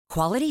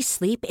Quality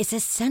sleep is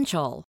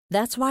essential.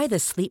 That's why the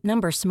Sleep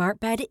Number Smart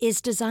Bed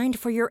is designed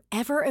for your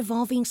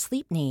ever-evolving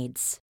sleep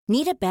needs.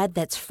 Need a bed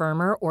that's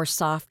firmer or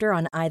softer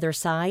on either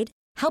side?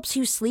 Helps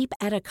you sleep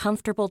at a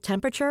comfortable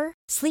temperature?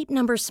 Sleep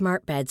Number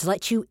Smart Beds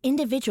let you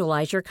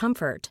individualize your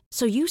comfort,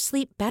 so you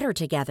sleep better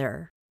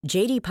together.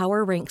 J.D.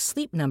 Power ranks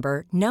Sleep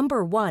Number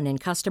number 1 in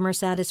customer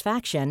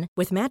satisfaction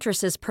with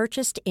mattresses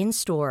purchased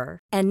in-store.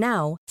 And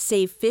now,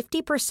 save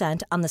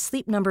 50% on the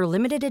Sleep Number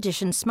Limited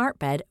Edition Smart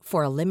Bed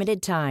for a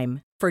limited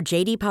time. For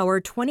J.D. Power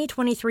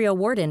 2023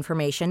 award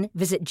information,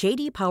 visit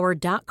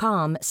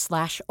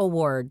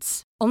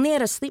jdpower.com/awards. Only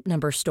at a Sleep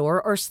Number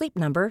store or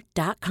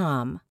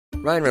sleepnumber.com.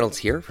 Ryan Reynolds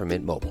here from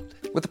Mint Mobile.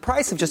 With the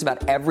price of just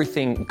about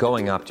everything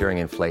going up during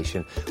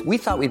inflation, we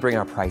thought we'd bring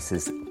our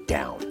prices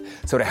down.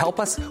 So to help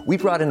us, we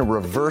brought in a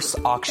reverse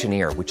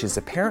auctioneer, which is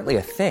apparently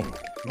a thing.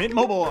 Mint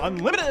Mobile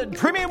Unlimited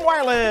Premium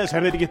Wireless. How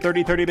to get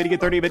 30, 30, how to get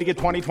 30, how to get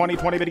 20, 20,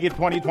 20, how to get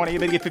 20, 20, how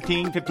to get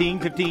 15, 15,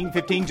 15,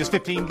 15, just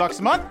 $15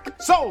 a month?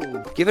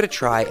 Sold! Give it a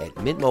try at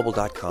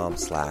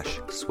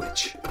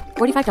mintmobile.com/switch.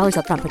 $45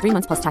 up front for 3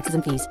 months plus taxes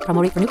and fees.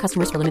 Promo rate for new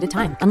customers for limited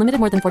time. Unlimited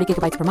more than 40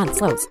 gigabytes per month.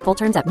 Slows full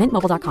terms at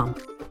mintmobile.com.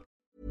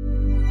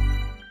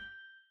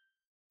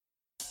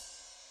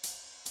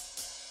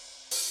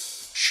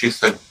 She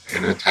said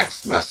in a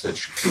text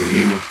message, "Can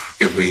you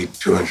give me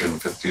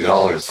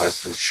 $250? I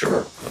said,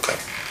 "Sure." Okay.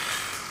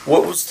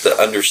 What was the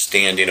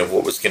understanding of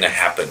what was going to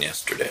happen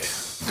yesterday?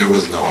 There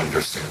was no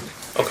understanding.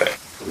 Okay.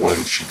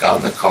 When she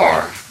got in the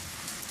car,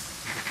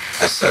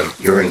 I said,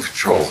 "You're in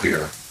control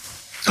here.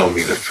 Tell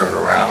me to turn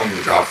around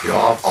and drop you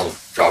off. I'll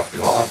drop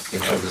you off. You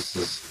know, this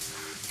is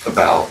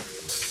about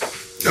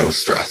no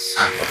stress."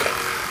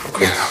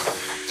 Okay. You know,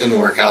 didn't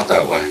work out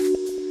that way.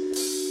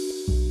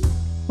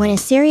 When a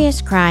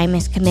serious crime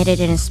is committed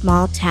in a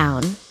small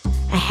town,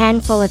 a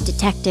handful of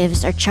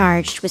detectives are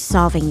charged with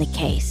solving the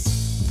case.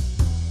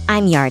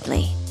 I'm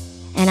Yardley,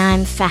 and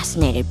I'm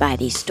fascinated by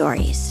these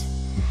stories.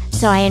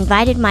 So I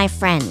invited my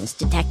friends,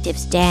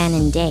 Detectives Dan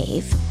and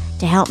Dave,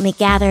 to help me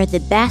gather the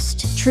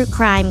best true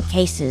crime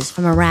cases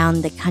from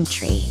around the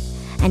country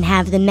and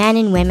have the men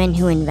and women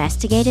who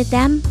investigated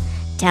them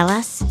tell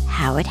us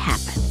how it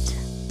happened.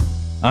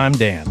 I'm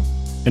Dan.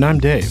 And I'm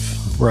Dave.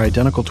 We're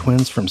identical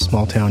twins from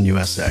small town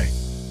USA.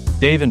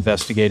 Dave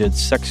investigated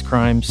sex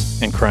crimes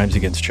and crimes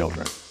against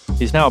children.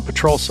 He's now a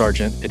patrol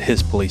sergeant at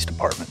his police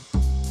department.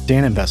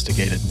 Dan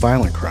investigated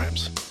violent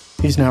crimes.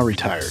 He's now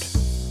retired.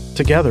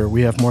 Together,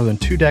 we have more than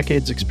 2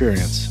 decades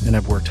experience and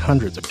have worked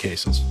hundreds of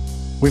cases.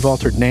 We've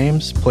altered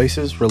names,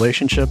 places,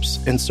 relationships,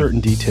 and certain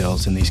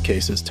details in these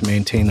cases to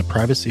maintain the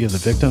privacy of the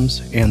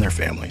victims and their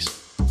families.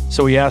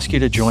 So we ask you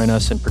to join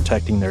us in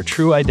protecting their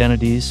true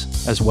identities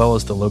as well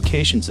as the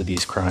locations of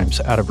these crimes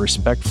out of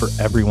respect for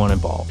everyone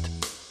involved.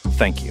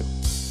 Thank you.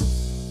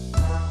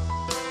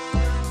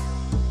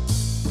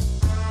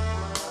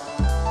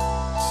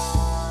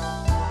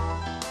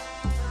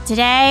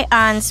 Today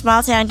on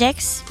Small Town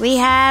Dicks, we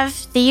have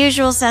the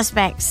usual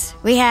suspects.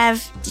 We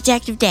have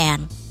Detective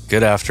Dan.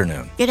 Good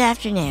afternoon. Good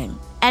afternoon.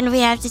 And we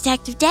have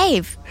Detective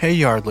Dave. Hey,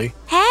 Yardley.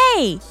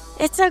 Hey!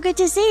 It's so good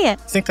to see you. I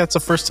think that's the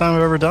first time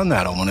I've ever done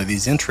that on one of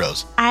these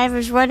intros. I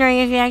was wondering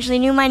if you actually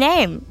knew my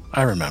name.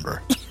 I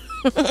remember.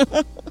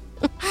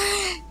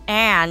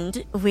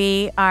 And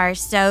we are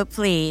so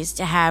pleased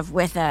to have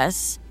with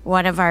us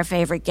one of our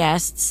favorite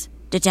guests,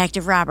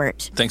 Detective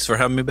Robert. Thanks for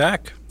having me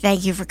back.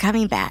 Thank you for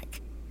coming back.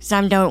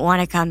 Some don't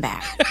want to come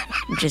back.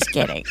 I'm just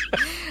kidding.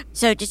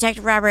 So,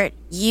 Detective Robert,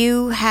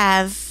 you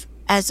have,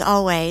 as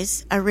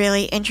always, a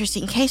really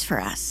interesting case for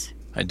us.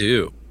 I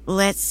do.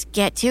 Let's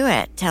get to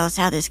it. Tell us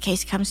how this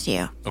case comes to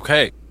you.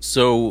 Okay.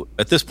 So,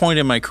 at this point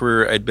in my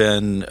career, I'd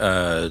been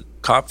a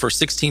cop for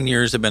 16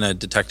 years. I've been a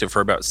detective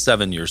for about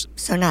 7 years.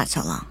 So, not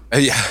so long.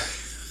 Yeah.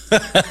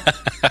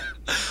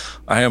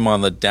 I am on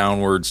the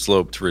downward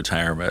slope to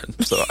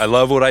retirement. So I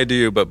love what I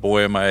do, but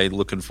boy, am I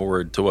looking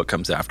forward to what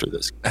comes after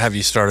this. Have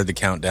you started the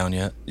countdown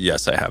yet?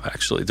 Yes, I have,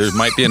 actually. There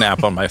might be an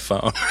app on my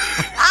phone.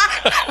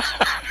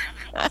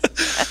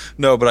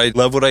 No, but I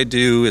love what I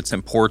do. It's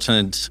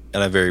important,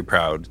 and I'm very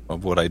proud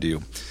of what I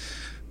do.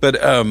 But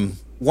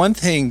one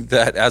thing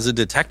that, as a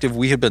detective,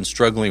 we have been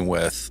struggling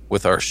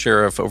with our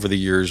sheriff over the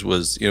years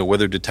was,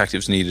 whether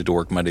detectives needed to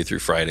work Monday through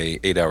Friday,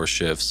 8-hour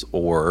shifts,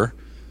 or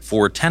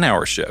 4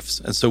 10-hour shifts.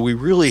 And so we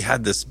really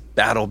had this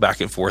battle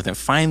back and forth, and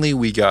finally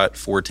we got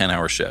 4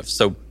 10-hour shifts.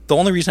 So the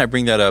only reason I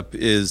bring that up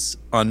is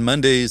on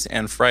Mondays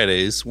and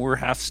Fridays, we're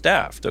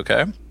half-staffed,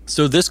 okay?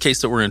 So this case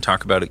that we're going to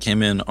talk about, it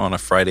came in on a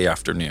Friday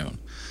afternoon.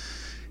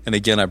 And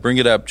again, I bring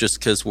it up just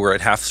because we're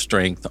at half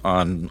strength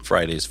on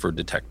Fridays for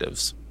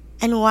detectives.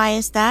 And why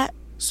is that?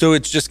 So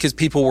it's just because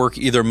people work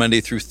either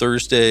Monday through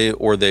Thursday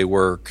or they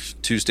work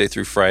Tuesday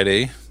through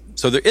Friday.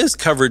 So there is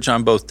coverage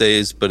on both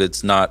days, but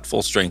it's not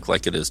full strength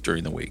like it is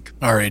during the week.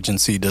 Our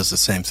agency does the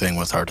same thing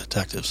with our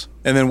detectives.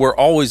 And then we're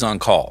always on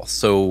call.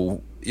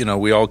 So,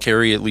 we all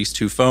carry at least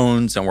 2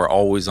 phones and we're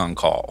always on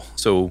call.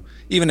 So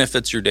even if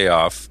it's your day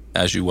off,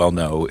 as you well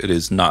know, it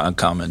is not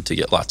uncommon to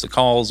get lots of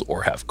calls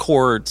or have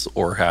courts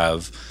or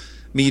have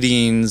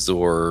meetings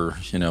or,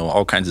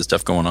 all kinds of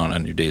stuff going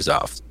on your days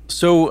off.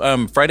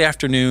 So Friday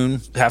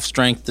afternoon,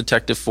 half-strength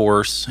detective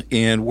force,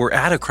 and we're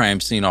at a crime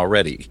scene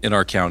already in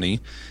our county,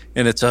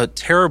 and it's a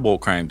terrible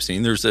crime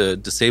scene. There's a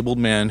disabled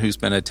man who's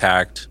been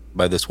attacked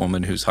by this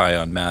woman who's high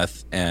on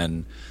meth,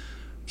 and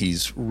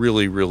he's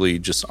really, really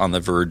just on the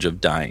verge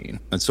of dying.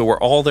 And so we're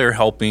all there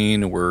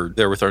helping. We're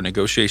there with our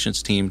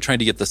negotiations team trying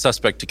to get the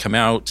suspect to come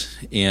out,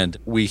 and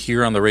we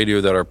hear on the radio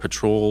that our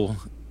patrol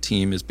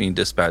team is being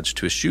dispatched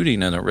to a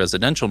shooting in a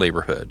residential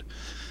neighborhood.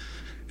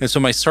 And so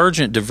my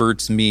sergeant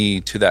diverts me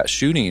to that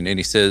shooting, and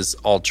he says,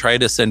 I'll try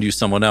to send you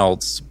someone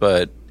else,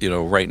 but,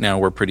 right now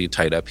we're pretty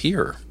tight up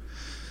here.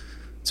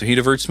 So he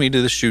diverts me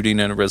to the shooting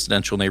in a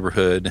residential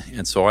neighborhood,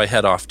 and so I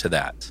head off to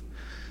that.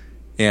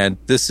 And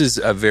this is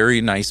a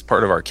very nice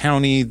part of our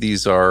county.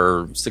 These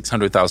are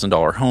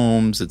 $600,000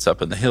 homes. It's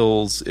up in the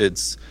hills.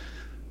 It's,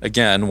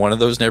 again, one of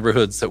those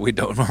neighborhoods that we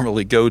don't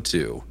normally go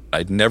to.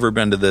 I'd never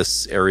been to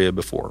this area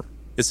before.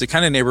 It's the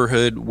kind of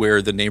neighborhood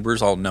where the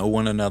neighbors all know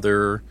one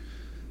another.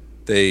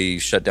 They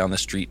shut down the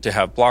street to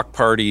have block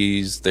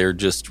parties. They're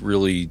just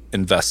really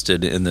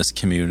invested in this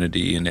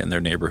community and in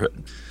their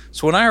neighborhood.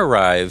 So when I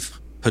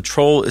arrive,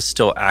 patrol is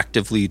still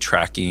actively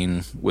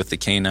tracking with the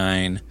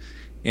K-9,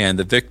 and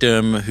the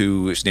victim,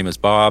 whose name is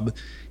Bob,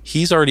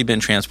 he's already been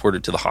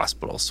transported to the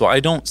hospital. So I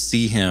don't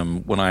see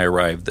him when I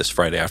arrive this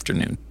Friday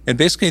afternoon. And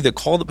basically the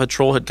call that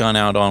patrol had gone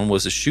out on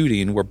was a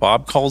shooting where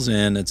Bob calls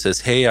in and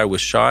says, hey, I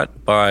was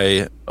shot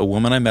by a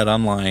woman I met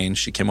online.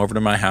 She came over to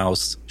my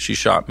house. She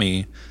shot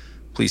me.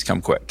 Please come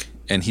quick.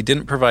 And he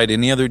didn't provide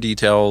any other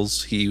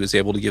details. He was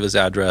able to give his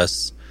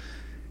address.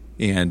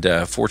 And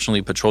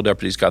fortunately, patrol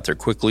deputies got there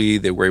quickly.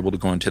 They were able to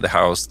go into the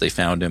house. They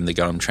found him. They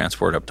got him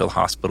transported up to the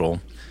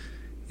hospital.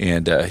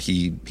 And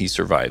he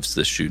survives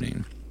this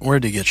shooting.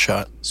 Where did he get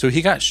shot? So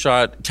he got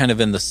shot kind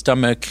of in the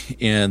stomach,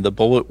 and the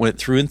bullet went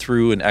through and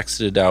through and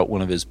exited out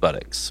one of his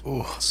buttocks.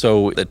 Ooh.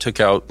 So it took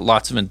out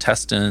lots of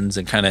intestines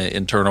and kind of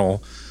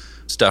internal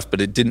stuff, but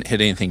it didn't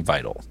hit anything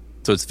vital.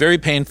 So it's very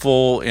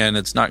painful, and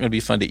it's not going to be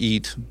fun to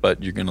eat,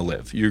 but you're going to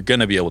live. You're going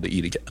to be able to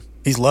eat again.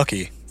 He's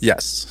lucky.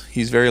 Yes,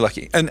 he's very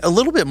lucky. And a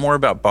little bit more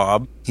about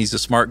Bob. He's a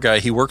smart guy.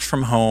 He works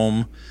from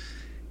home.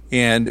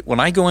 And when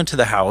I go into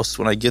the house,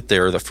 when I get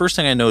there, the first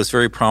thing I know is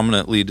very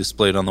prominently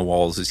displayed on the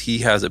walls is he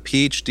has a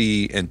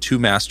PhD and 2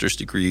 master's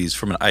degrees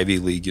from an Ivy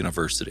League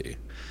university.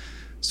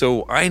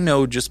 So I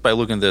know just by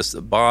looking at this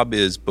that Bob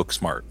is book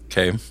smart,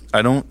 okay?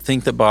 I don't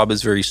think that Bob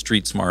is very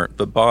street smart,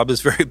 but Bob is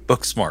very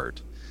book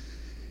smart.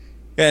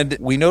 And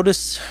we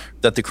notice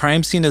that the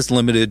crime scene is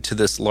limited to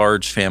this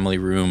large family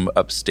room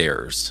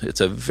upstairs. It's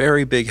a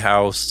very big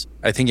house.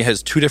 I think it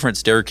has 2 different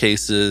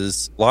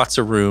staircases, lots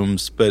of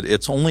rooms, but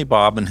it's only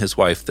Bob and his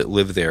wife that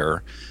live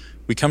there.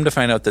 We come to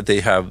find out that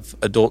they have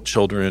adult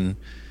children,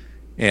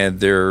 and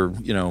they're,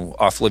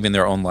 off living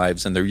their own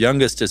lives, and their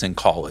youngest is in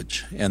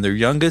college. And their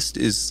youngest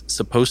is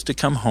supposed to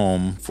come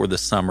home for the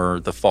summer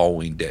the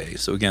following day.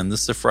 So again,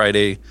 this is a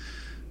Friday.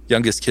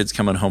 Youngest kid's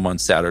coming home on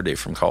Saturday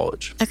from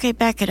college. Okay,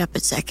 back it up a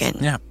second.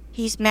 Yeah.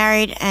 He's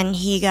married and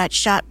he got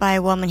shot by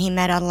a woman he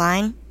met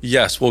online?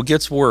 Yes, well, it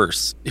gets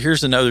worse.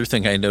 Here's another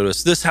thing I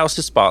noticed. This house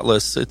is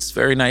spotless. It's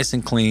very nice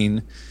and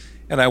clean.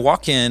 And I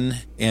walk in,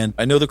 and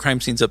I know the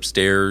crime scene's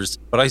upstairs,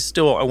 but I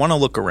want to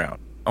look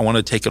around. I want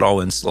to take it all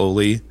in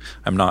slowly.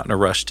 I'm not in a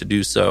rush to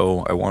do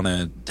so. I want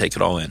to take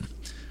it all in.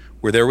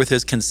 We're there with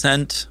his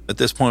consent. At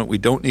this point, we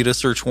don't need a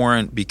search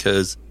warrant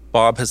because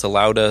Bob has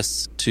allowed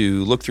us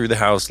to look through the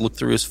house, look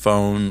through his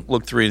phone,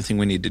 look through anything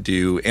we need to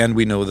do, and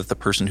we know that the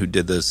person who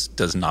did this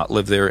does not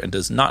live there and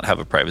does not have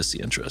a privacy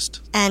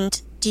interest.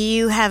 And do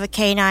you have a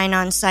K-9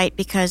 on site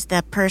because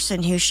the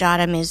person who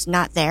shot him is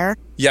not there?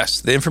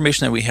 Yes. The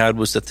information that we had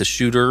was that the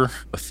shooter,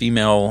 a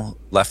female,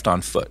 left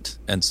on foot.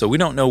 And so we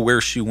don't know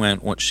where she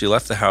went once she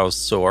left the house,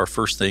 so our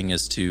first thing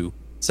is to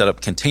set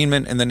up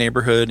containment in the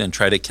neighborhood and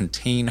try to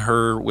contain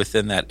her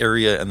within that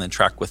area and then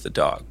track with the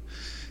dog.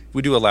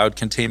 We do a loud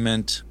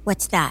containment.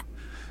 What's that?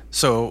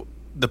 So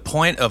the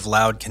point of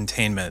loud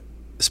containment,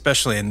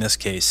 especially in this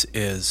case,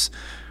 is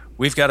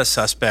we've got a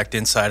suspect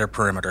inside our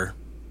perimeter,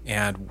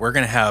 and we're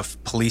going to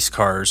have police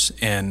cars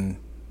in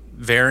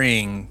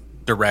varying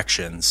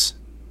directions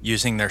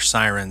using their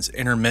sirens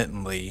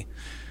intermittently.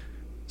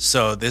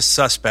 So this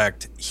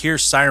suspect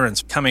hears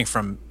sirens coming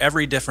from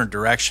every different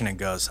direction and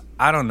goes,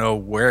 I don't know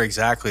where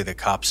exactly the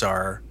cops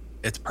are.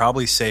 It's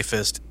probably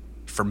safest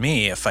for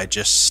me if I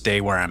just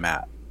stay where I'm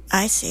at.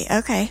 I see.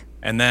 Okay.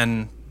 And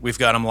then we've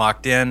got them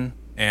locked in,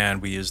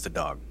 and we use the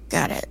dog.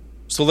 Got it.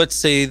 So let's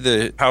say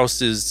the house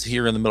is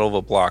here in the middle of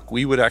a block.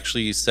 We would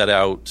actually set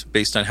out,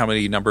 based on how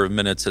many number of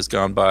minutes has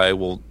gone by,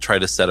 we'll try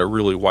to set a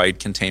really wide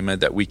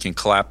containment that we can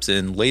collapse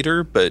in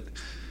later. But,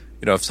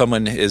 if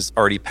someone is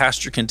already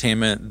past your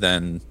containment,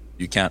 then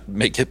you can't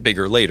make it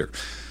bigger later.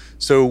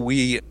 So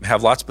we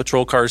have lots of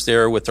patrol cars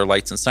there with their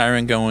lights and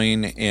siren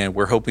going, and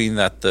we're hoping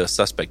that the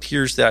suspect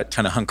hears that,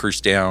 kind of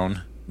hunkers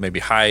down, maybe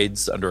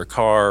hides under a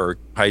car or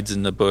hides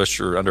in the bush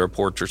or under a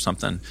porch or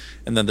something,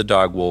 and then the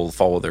dog will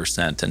follow their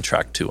scent and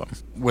track to them.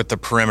 With the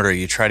perimeter,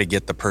 you try to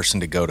get the person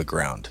to go to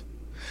ground.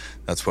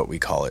 That's what we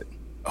call it.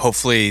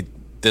 Hopefully,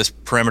 this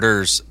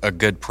perimeter's a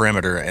good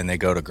perimeter and they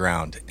go to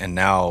ground. And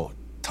now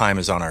time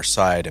is on our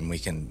side and we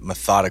can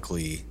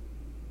methodically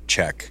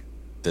check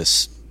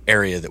this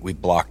area that we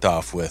blocked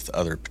off with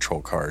other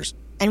patrol cars.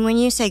 And when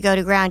you say go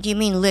to ground, you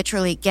mean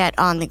literally get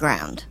on the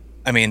ground?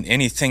 I mean,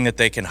 anything that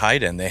they can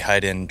hide in. They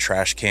hide in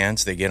trash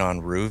cans, they get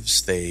on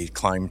roofs, they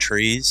climb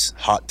trees,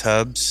 hot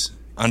tubs,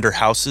 under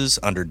houses,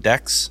 under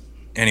decks,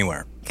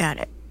 anywhere. Got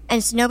it. And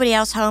is nobody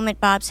else home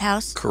at Bob's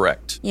house?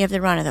 Correct. You have the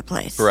run of the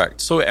place.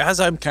 Correct. So as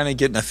I'm kind of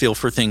getting a feel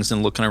for things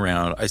and looking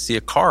around, I see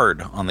a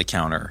card on the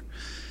counter.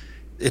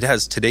 It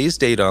has today's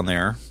date on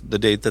there, the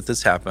date that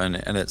this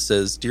happened, and it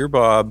says, "Dear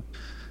Bob,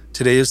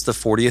 today is the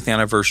 40th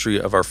anniversary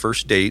of our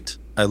first date.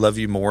 I love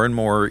you more and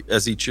more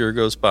as each year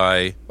goes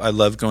by. I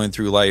love going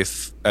through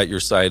life at your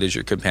side as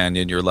your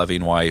companion, your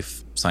loving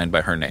wife," signed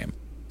by her name.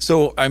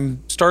 So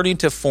I'm starting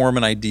to form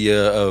an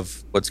idea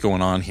of what's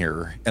going on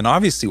here. And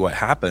obviously what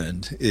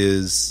happened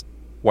is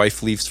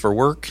wife leaves for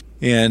work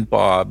and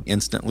Bob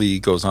instantly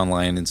goes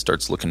online and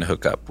starts looking to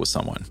hook up with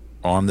someone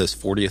on this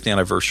 40th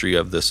anniversary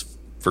of this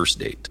first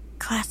date.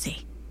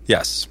 Classy.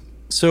 Yes.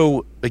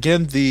 So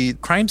again, the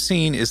crime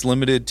scene is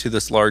limited to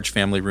this large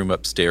family room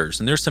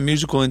upstairs. And there's some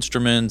musical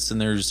instruments and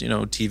there's,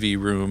 TV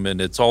room, and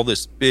it's all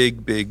this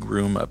big, big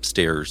room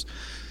upstairs.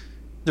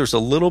 There's a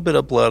little bit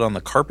of blood on the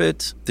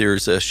carpet.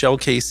 There's a shell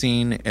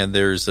casing and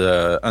there's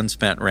a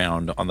unspent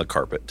round on the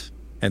carpet.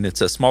 And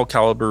it's a small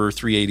caliber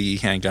 .380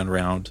 handgun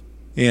round.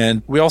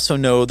 And we also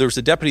know there's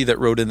a deputy that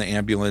rode in the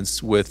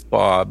ambulance with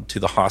Bob to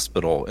the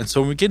hospital. And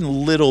so we're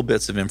getting little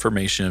bits of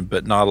information,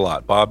 but not a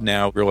lot. Bob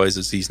now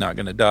realizes he's not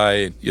going to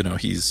die.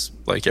 He's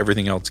like,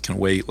 everything else can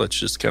wait. Let's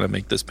just kind of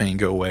make this pain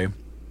go away.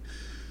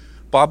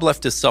 Bob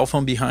left his cell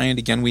phone behind.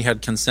 Again, we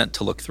had consent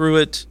to look through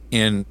it.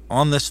 And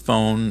on this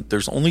phone,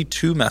 there's only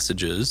 2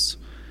 messages.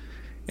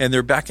 And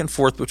they're back and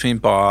forth between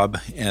Bob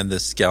and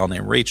this gal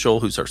named Rachel,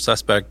 who's our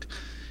suspect.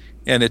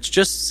 And it's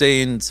just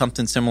saying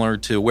something similar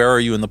to, "Where are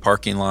you in the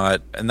parking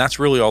lot?" And that's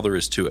really all there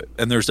is to it.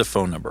 And there's a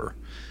phone number.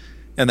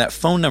 And that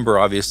phone number,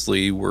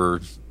 obviously, we're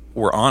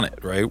on it,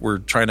 right? We're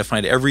trying to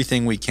find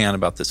everything we can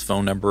about this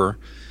phone number.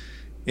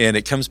 And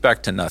it comes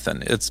back to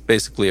nothing. It's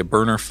basically a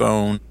burner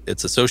phone.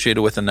 It's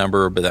associated with a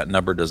number, but that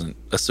number doesn't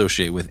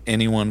associate with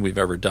anyone we've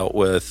ever dealt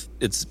with.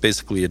 It's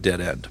basically a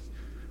dead end.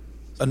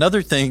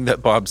 Another thing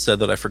that Bob said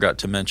that I forgot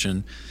to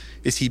mention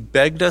is he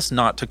begged us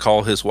not to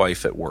call his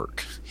wife at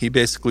work. He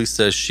basically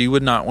says she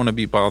would not want to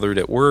be bothered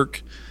at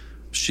work.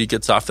 She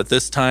gets off at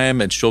this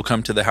time and she'll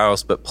come to the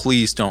house, but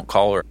please don't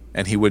call her.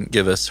 And he wouldn't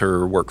give us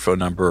her work phone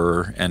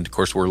number. And of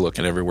course, we're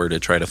looking everywhere to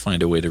try to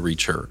find a way to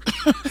reach her.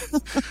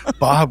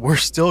 Bob, we're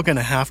still going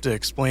to have to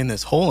explain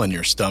this hole in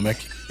your stomach.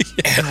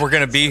 And we're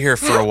going to be here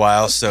for a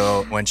while.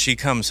 So when she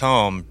comes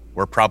home,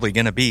 we're probably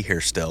going to be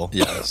here still.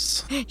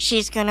 Yes.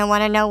 She's going to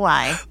want to know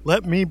why.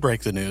 Let me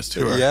break the news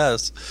to her.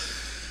 Yes.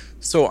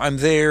 So I'm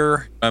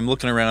there, I'm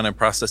looking around, I'm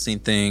processing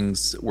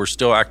things. We're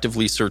still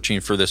actively searching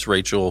for this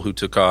Rachel who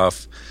took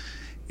off.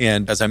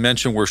 And as I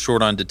mentioned, we're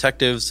short on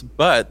detectives,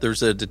 but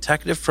there's a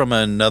detective from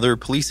another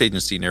police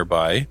agency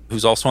nearby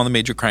who's also on the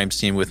major crimes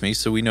team with me,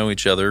 so we know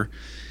each other.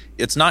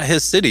 It's not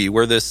his city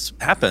where this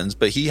happens,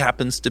 but he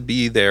happens to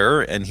be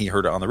there, and he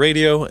heard it on the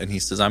radio, and he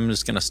says, "I'm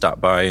just going to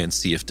stop by and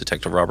see if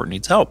Detective Robert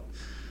needs help."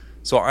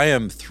 So I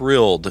am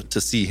thrilled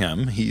to see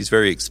him. He's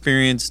very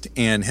experienced,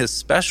 and his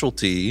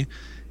specialty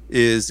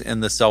is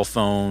in the cell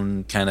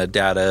phone kind of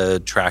data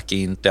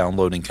tracking,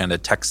 downloading kind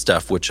of tech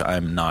stuff, which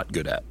I'm not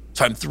good at.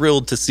 So I'm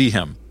thrilled to see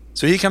him.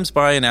 So he comes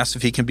by and asks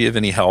if he can be of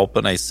any help.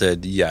 And I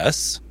said,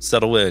 yes,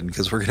 settle in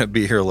because we're going to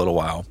be here a little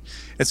while.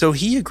 And so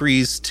he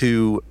agrees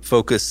to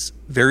focus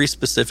very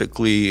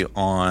specifically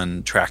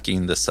on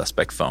tracking the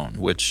suspect phone,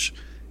 which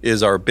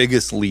is our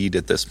biggest lead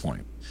at this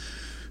point.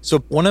 So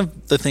one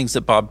of the things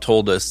that Bob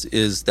told us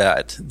is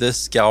that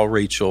this gal,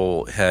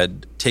 Rachel,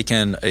 had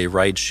taken a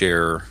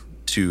rideshare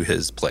to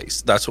his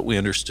place. That's what we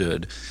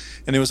understood.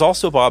 And it was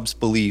also Bob's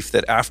belief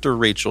that after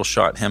Rachel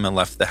shot him and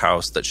left the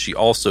house, that she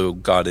also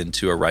got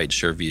into a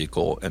rideshare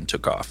vehicle and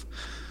took off.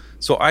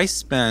 So I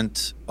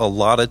spent a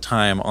lot of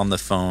time on the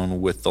phone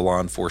with the law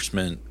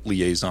enforcement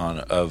liaison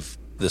of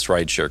this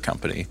rideshare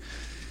company.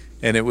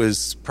 And it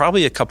was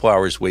probably a couple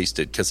hours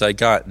wasted because I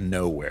got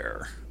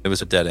nowhere. It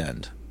was a dead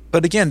end.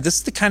 But again, this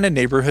is the kind of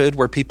neighborhood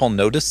where people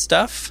notice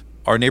stuff.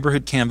 Our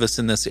neighborhood canvas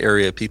in this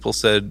area, people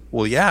said,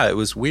 well, yeah, it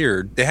was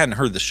weird. They hadn't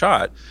heard the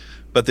shot,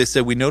 but they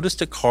said, we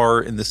noticed a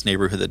car in this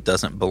neighborhood that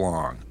doesn't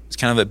belong. It's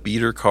kind of a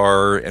beater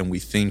car, and we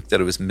think that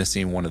it was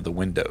missing one of the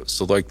windows.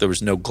 So like there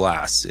was no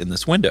glass in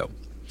this window.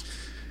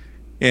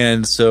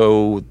 And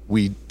so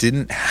we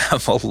didn't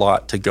have a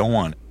lot to go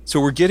on. So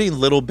we're getting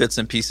little bits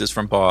and pieces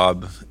from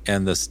Bob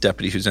and this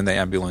deputy who's in the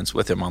ambulance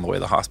with him on the way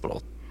to the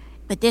hospital.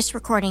 But this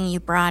recording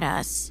you brought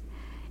us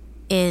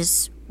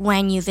is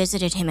when you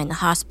visited him in the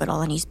hospital,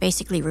 and he's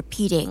basically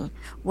repeating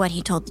what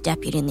he told the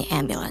deputy in the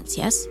ambulance,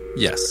 yes?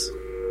 Yes.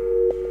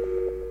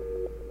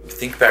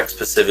 Think back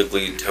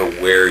specifically to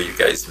where you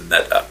guys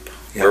met up.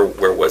 Yeah.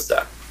 Where was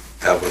that?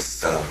 That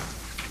was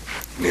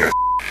near.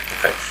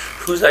 Okay.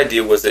 Whose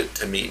idea was it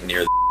to meet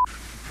near?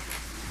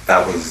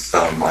 That was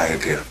my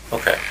idea.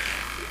 Okay.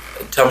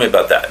 Tell me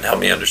about that and help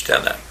me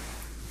understand that.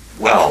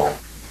 Well,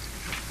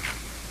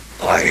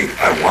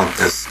 I want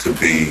this to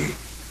be,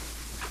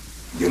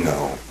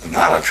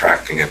 not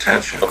attracting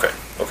attention. Okay.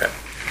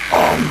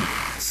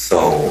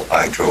 So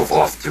I drove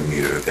off to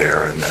meet her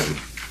there and then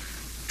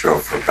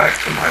drove her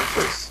back to my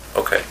place.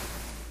 Okay.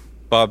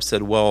 Bob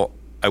said, well,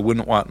 I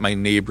wouldn't want my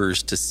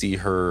neighbors to see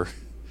her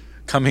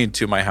coming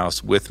to my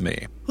house with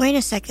me. Wait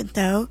a second,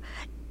 though.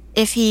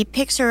 If he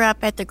picks her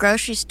up at the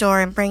grocery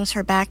store and brings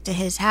her back to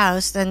his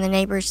house, then the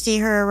neighbors see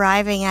her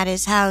arriving at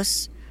his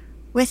house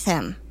with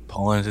him.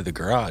 Pull into the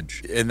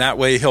garage. And that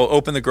way he'll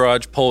open the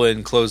garage, pull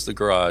in, close the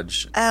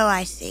garage. Oh,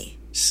 I see.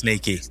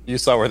 Sneaky. You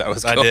saw where that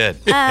was going. I did.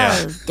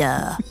 Oh,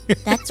 duh.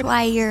 That's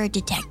why you're a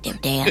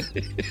detective, Dan.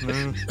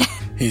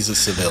 He's a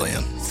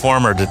civilian.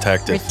 Former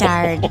detective.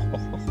 Retired.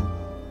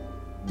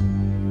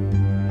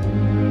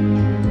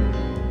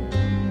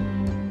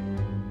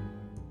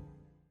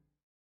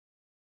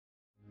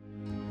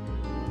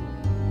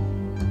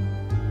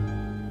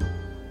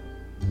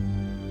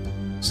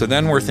 So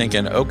then we're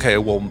thinking, okay,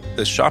 well,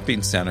 the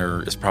shopping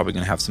center is probably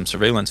going to have some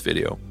surveillance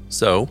video.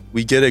 So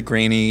we get a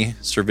grainy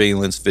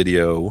surveillance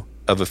video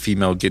of a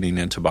female getting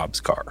into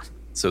Bob's car.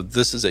 So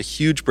this is a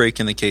huge break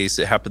in the case.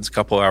 It happens a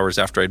couple hours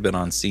after I'd been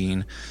on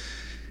scene.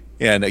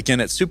 And again,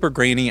 it's super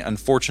grainy.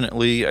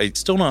 Unfortunately, I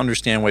still don't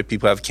understand why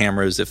people have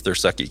cameras if they're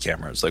sucky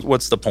cameras. Like,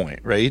 what's the point,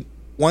 right?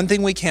 One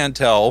thing we can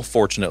tell,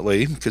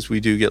 fortunately, because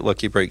we do get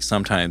lucky breaks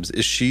sometimes,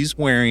 is she's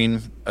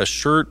wearing a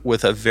shirt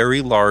with a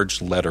very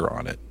large letter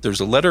on it.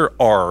 There's a letter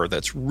R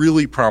that's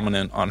really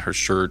prominent on her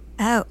shirt.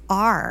 Oh,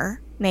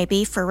 R?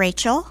 Maybe for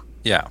Rachel?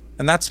 Yeah.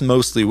 And that's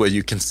mostly what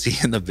you can see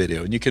in the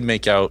video. And you can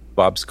make out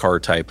Bob's car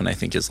type and I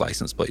think his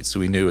license plate. So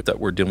we knew that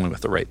we're dealing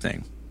with the right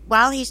thing.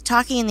 While he's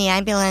talking in the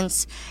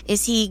ambulance,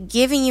 is he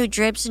giving you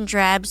dribs and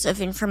drabs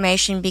of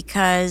information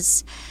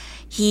because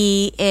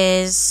he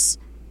is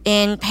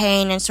in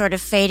pain and sort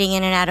of fading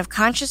in and out of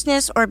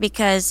consciousness, or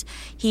because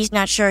he's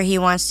not sure he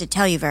wants to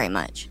tell you very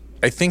much?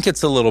 I think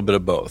it's a little bit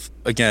of both.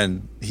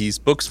 Again, he's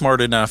book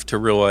smart enough to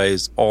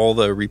realize all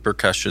the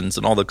repercussions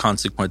and all the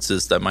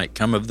consequences that might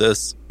come of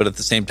this. But at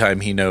the same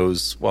time, he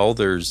knows, well,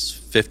 there's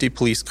 50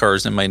 police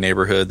cars in my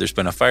neighborhood. There's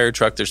been a fire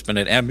truck. There's been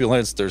an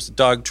ambulance. There's a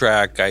dog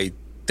track. I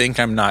think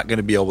I'm not going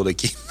to be able to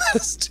keep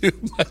this too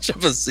much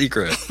of a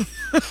secret.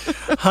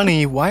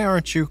 Honey, why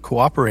aren't you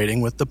cooperating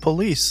with the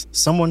police?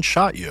 Someone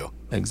shot you.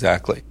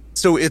 Exactly.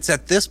 So it's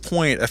at this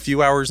point, a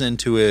few hours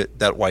into it,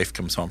 that wife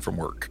comes home from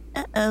work.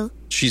 Uh-oh.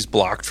 She's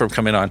blocked from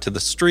coming onto the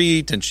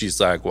street, and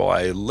she's like, well,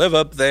 I live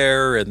up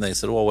there. And they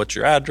said, well, what's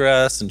your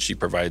address? And she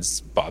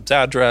provides Bob's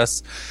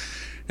address.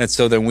 And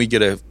so then we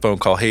get a phone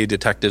call, hey,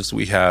 detectives,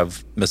 we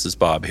have Mrs.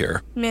 Bob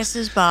here.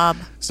 Mrs. Bob.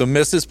 So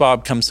Mrs.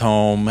 Bob comes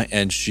home,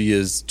 and she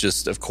is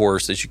just, of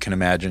course, as you can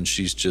imagine,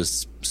 she's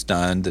just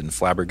stunned and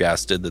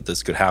flabbergasted that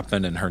this could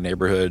happen in her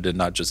neighborhood, and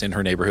not just in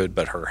her neighborhood,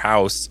 but her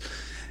house.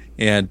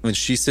 And when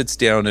she sits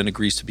down and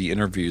agrees to be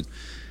interviewed,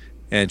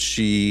 and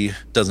she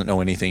doesn't know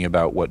anything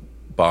about what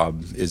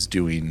Bob is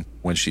doing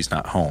when she's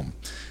not home.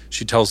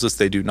 She tells us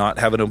they do not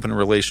have an open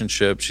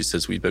relationship. She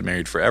says, we've been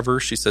married forever.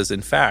 She says,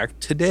 in fact,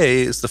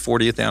 today is the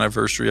 40th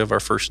anniversary of our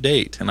first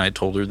date. And I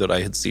told her that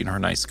I had seen her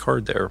nice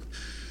card there.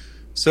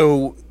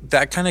 So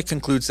that kind of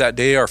concludes that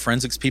day. Our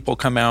forensics people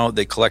come out.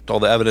 They collect all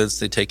the evidence.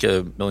 They take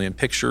 1 million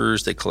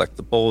pictures. They collect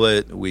the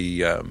bullet.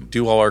 We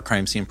do all our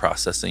crime scene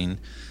processing.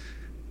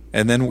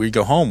 And then we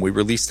go home. We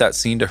release that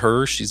scene to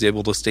her. She's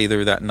able to stay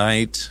there that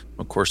night.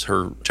 Of course,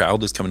 her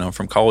child is coming home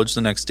from college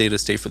the next day to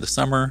stay for the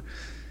summer.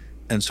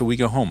 And so we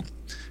go home.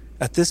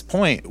 At this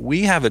point,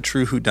 we have a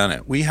true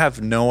whodunit. We have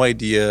no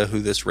idea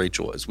who this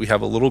Rachel is. We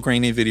have a little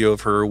grainy video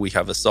of her. We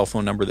have a cell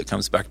phone number that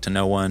comes back to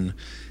no one.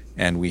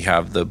 And we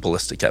have the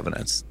ballistic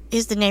evidence.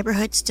 Is the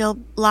neighborhood still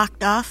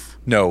locked off?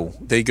 No,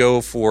 they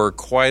go for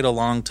quite a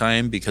long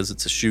time because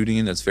it's a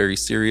shooting that's very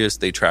serious.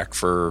 They track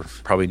for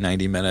probably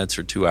 90 minutes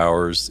or 2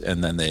 hours,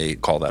 and then they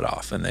call that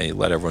off, and they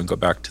let everyone go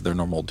back to their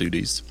normal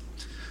duties.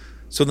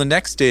 So the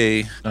next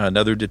day,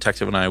 another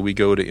detective and I, we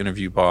go to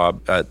interview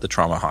Bob at the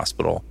trauma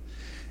hospital.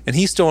 And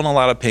he's still in a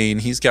lot of pain.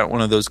 He's got one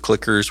of those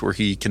clickers where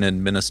he can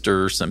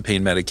administer some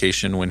pain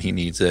medication when he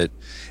needs it.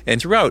 And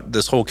throughout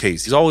this whole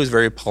case, he's always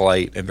very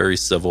polite and very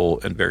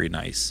civil and very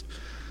nice.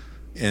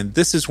 And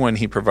this is when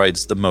he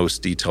provides the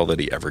most detail that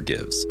he ever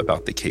gives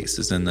about the case,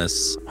 is in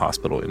this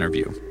hospital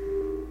interview.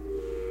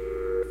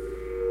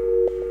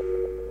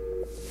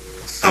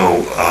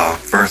 So,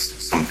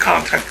 first, some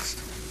context.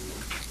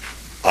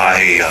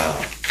 I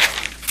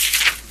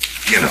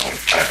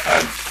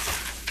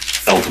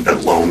felt a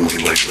bit lonely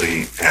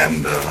lately,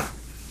 and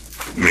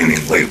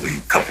meaning lately,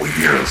 a couple of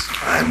years.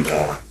 And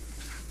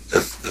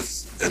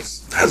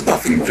it has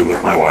nothing to do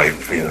with my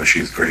wife.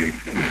 She's great.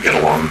 We get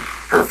along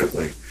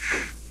perfectly.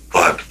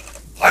 But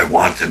I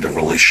wanted a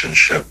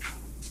relationship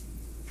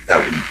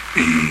that would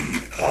be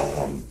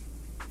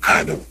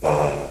kind of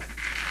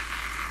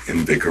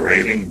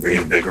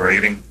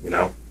reinvigorating,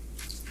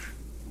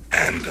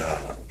 And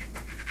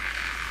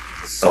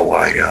so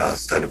I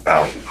set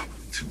about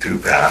to do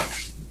that.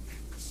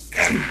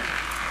 And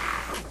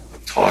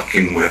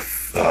talking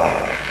with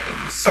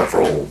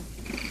several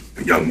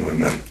young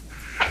women,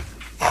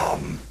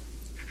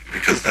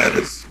 because that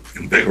is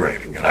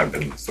invigorating, and I've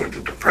been sort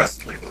of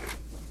depressed lately.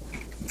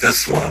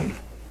 This one,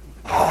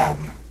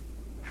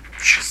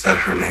 she said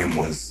her name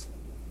was,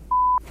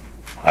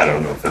 I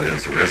don't know if it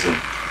is or isn't,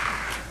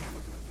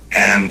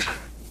 and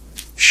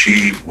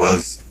she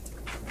was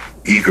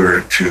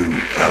eager to,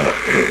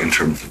 in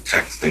terms of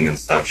texting and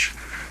such,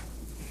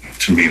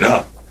 to meet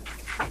up.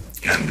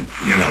 And,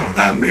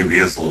 that maybe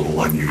is a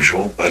little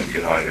unusual, but,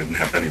 I didn't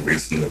have any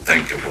reason to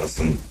think it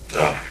wasn't,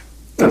 that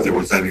there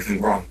was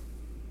anything wrong.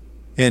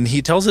 And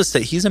he tells us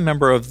that he's a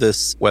member of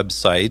this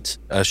website,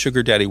 a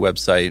sugar daddy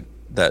website,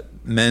 that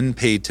men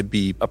pay to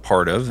be a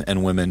part of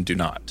and women do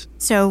not.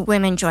 So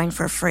women join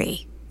for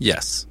free?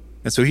 Yes.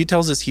 And so he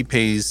tells us he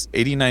pays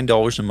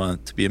 $89 a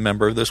month to be a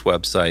member of this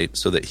website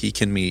so that he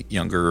can meet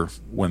younger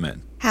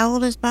women. How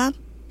old is Bob?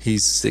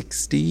 He's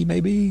 60,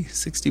 maybe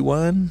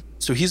 61.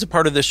 So he's a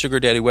part of this sugar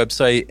daddy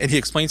website, and he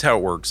explains how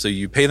it works. So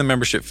you pay the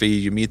membership fee,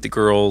 you meet the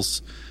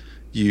girls,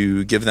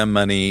 you give them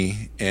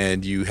money,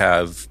 and you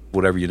have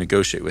whatever you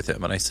negotiate with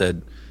him. And I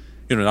said,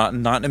 not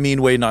in a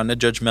mean way, not in a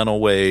judgmental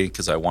way,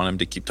 because I want him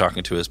to keep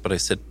talking to us. But I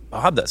said,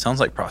 Bob, that sounds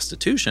like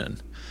prostitution.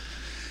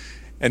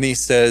 And he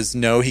says,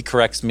 no, he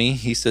corrects me.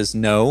 He says,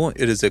 no,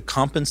 it is a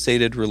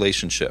compensated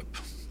relationship.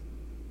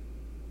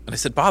 And I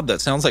said, Bob,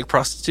 that sounds like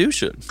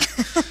prostitution.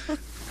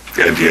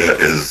 The idea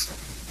is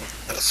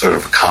sort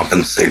of a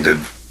compensated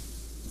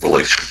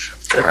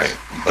relationship, right?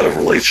 But a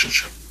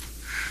relationship,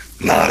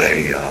 not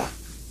a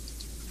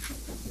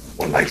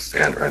one-night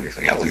stand or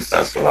anything. At least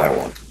that's what I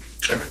want.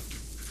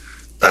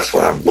 That's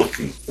what I'm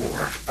looking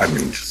for.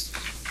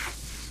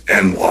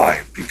 And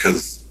why?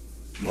 Because,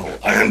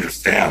 I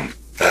understand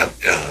that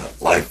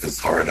life is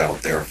hard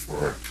out there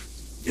for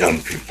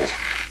young people.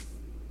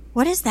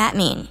 What does that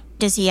mean?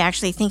 Does he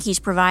actually think he's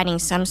providing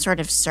some sort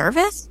of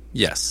service?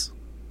 Yes.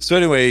 So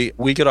anyway,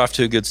 we get off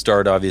to a good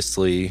start,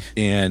 obviously,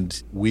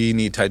 and we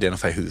need to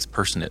identify who this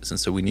person is. And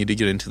so we need to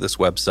get into this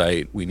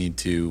website. We need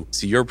to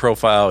see your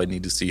profile. I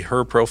need to see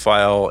her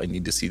profile. I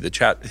need to see the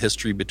chat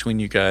history between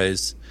you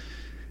guys.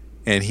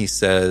 And he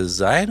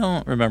says, I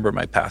don't remember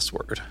my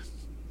password.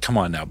 Come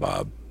on now,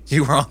 Bob.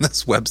 You were on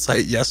this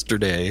website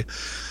yesterday.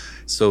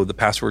 So the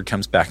password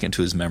comes back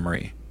into his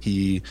memory.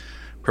 He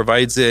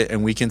provides it,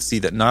 and we can see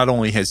that not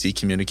only has he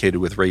communicated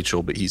with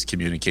Rachel, but he's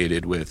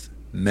communicated with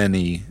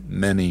many,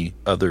 many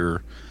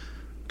other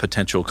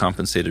potential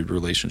compensated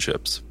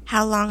relationships.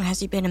 How long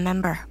has he been a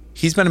member?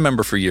 He's been a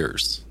member for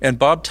years. And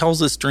Bob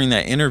tells us during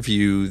that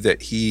interview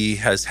that he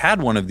has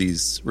had one of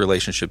these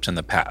relationships in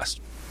the past.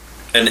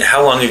 And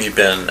how long have you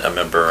been a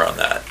member on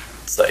that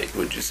site,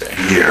 would you say?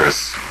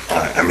 Years.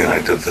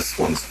 I did this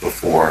once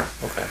before.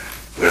 Okay.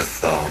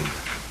 With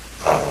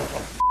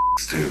a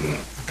student,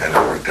 and it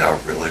worked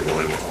out really,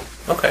 really well.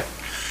 Okay.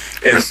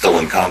 And we're still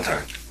in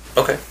contact.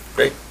 Okay,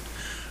 great.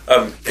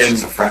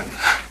 She's a friend.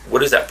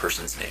 What is that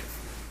person's name?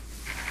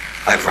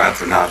 I'd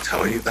rather not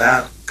tell you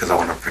that because I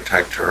want to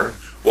protect her.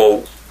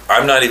 Well,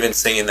 I'm not even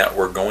saying that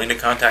we're going to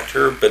contact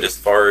her, but as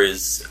far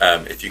as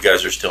if you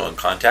guys are still in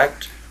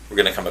contact, we're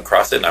going to come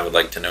across it, and I would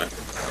like to know.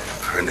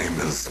 Her name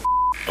is...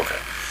 Okay.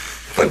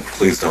 But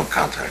please don't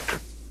contact her.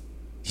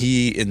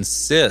 He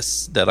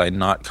insists that I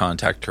not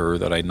contact her,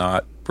 that I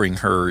not bring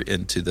her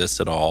into this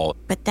at all.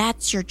 But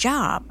that's your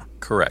job.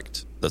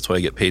 Correct. That's what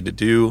I get paid to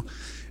do.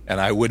 And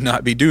I would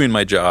not be doing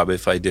my job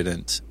if I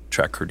didn't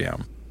track her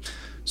down.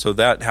 So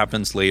that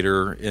happens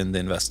later in the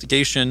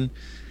investigation.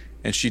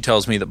 And she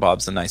tells me that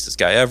Bob's the nicest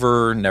guy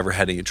ever, never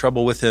had any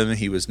trouble with him.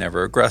 He was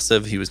never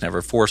aggressive. He was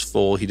never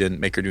forceful. He didn't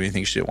make her do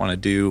anything she didn't want to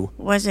do.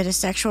 Was it a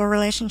sexual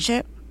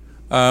relationship?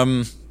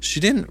 She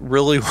didn't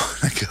really want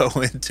to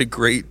go into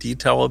great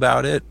detail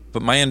about it,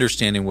 but my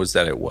understanding was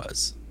that it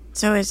was.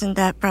 So isn't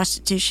that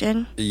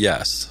prostitution?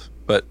 Yes,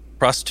 but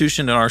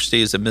prostitution in our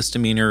state is a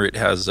misdemeanor. It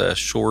has a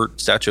short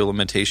statute of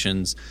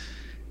limitations.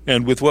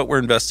 And with what we're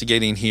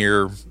investigating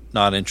here,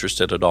 not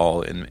interested at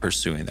all in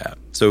pursuing that.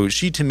 So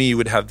she, to me,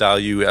 would have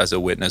value as a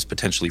witness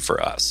potentially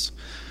for us.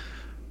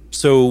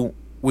 So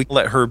we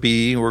let her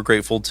be. We're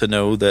grateful to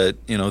know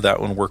that, that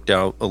one worked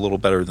out a little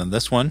better than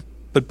this one.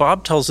 But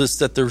Bob tells us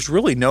that there's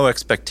really no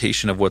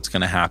expectation of what's going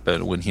to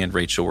happen when he and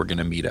Rachel were going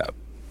to meet up.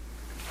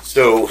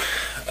 So,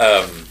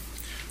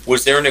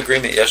 was there an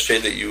agreement yesterday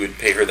that you would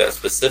pay her that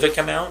specific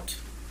amount?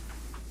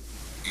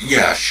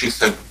 Yeah, she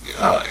said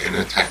in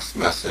a text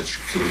message,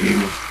 can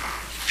you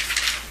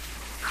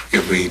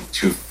give me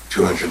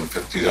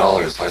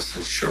 $250? I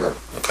said, sure.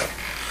 Okay.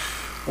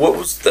 What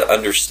was the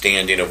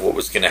understanding of what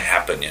was going to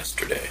happen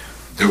yesterday?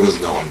 There was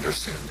no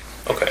understanding.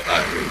 Okay.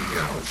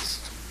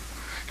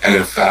 And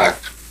in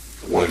fact,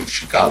 when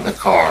she got in the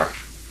car,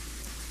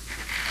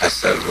 I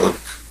said, look,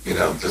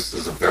 this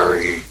is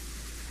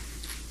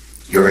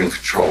you're in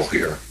control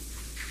here.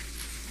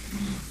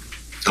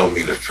 Tell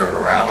me to turn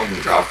around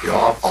and drop you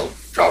off, I'll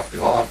drop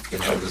you off.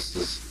 This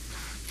is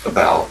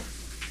about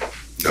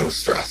no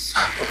stress.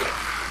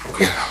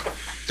 Okay.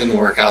 Didn't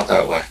work out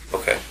that way.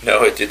 Okay.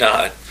 No, it did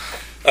not.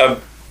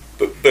 But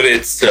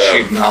it's...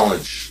 She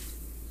acknowledged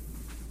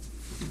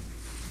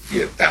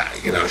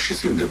that, she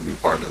seemed to be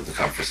part of the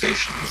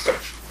conversation and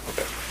such.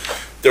 Okay.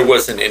 There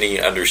wasn't any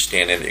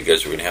understanding that you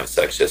guys were going to have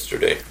sex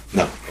yesterday?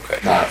 No. Okay.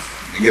 Not,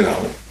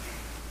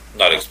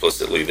 not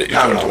explicitly that you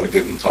No, we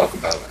didn't talk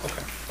about it.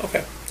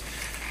 Okay.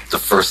 The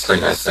first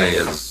thing I say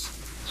is,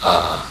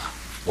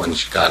 when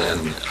she got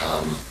in,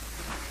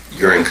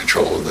 you're in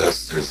control of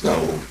this. There's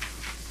no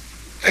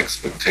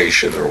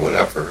expectation or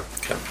whatever.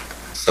 Okay.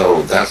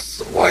 So that's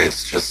why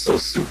it's just so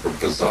super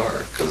bizarre,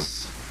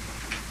 because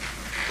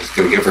I was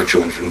going to give her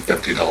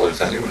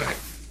 $250 anyway.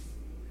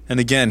 And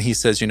again, he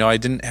says, I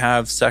didn't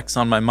have sex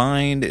on my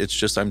mind. It's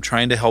just I'm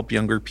trying to help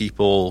younger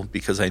people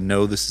because I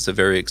know this is a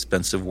very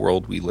expensive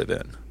world we live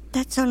in.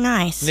 That's so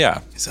nice.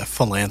 Yeah. He's a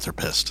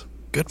philanthropist.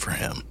 Good for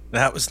him.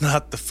 That was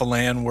not the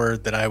philan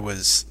word that I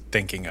was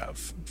thinking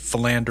of.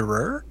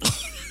 Philanderer?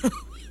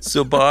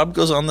 So Bob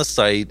goes on the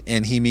site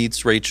and he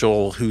meets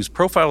Rachel, whose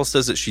profile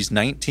says that she's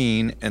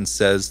 19 and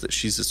says that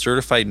she's a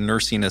certified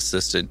nursing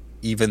assistant,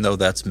 even though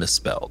that's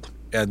misspelled.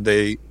 And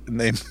they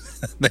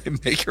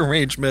make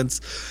arrangements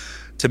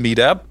to meet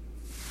up.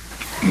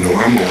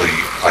 Normally,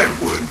 I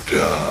would,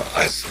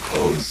 I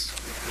suppose,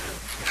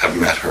 have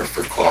met her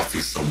for coffee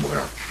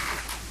somewhere.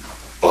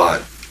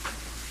 But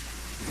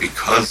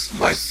because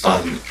my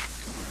son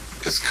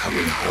is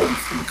coming home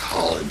from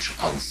college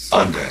on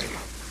Sunday,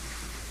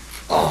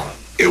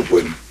 it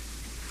would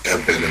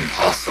have been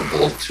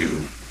impossible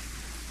to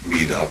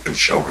meet up and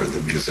show her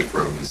the music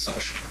room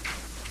session.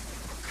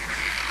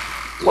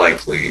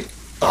 Likely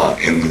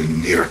in the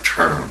near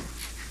term.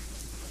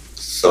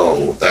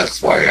 So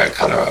that's why I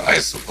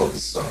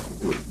suppose,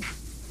 would,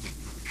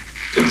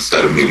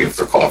 instead of meeting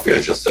for coffee,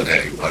 I just said,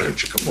 hey, why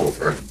don't you come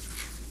over and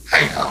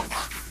hang out?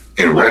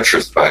 In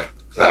retrospect,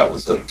 that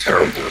was a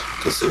terrible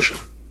decision.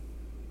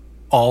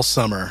 All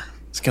summer,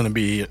 it's going to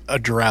be a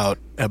drought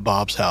at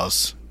Bob's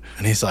house.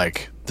 And he's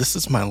like, this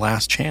is my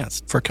last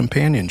chance for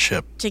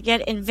companionship. To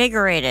get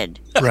invigorated.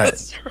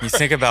 Right. You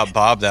think about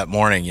Bob that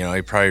morning,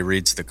 he probably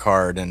reads the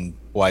card and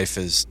wife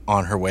is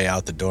on her way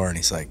out the door and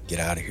he's like, get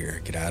out of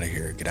here, get out of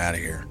here, get out of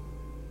here.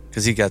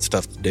 Because he got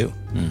stuff to do.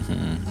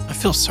 Mm-hmm. I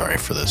feel sorry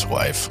for this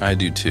wife. I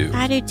do too.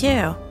 I do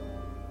too.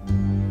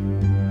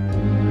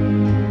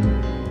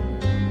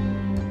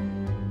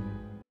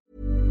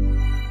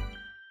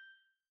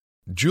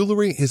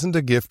 Jewelry isn't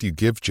a gift you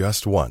give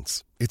just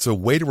once. It's a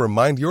way to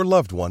remind your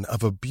loved one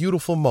of a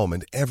beautiful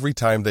moment every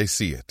time they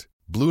see it.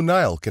 Blue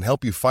Nile can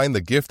help you find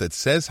the gift that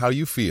says how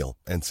you feel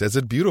and says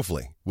it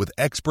beautifully, with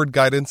expert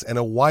guidance and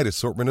a wide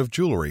assortment of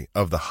jewelry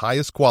of the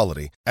highest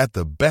quality at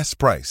the best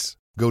price.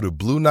 Go to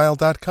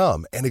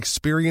BlueNile.com and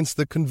experience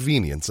the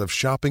convenience of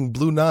shopping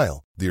Blue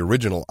Nile, the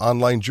original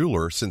online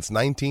jeweler since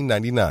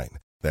 1999.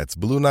 That's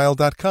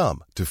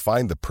BlueNile.com to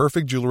find the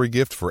perfect jewelry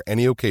gift for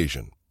any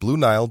occasion.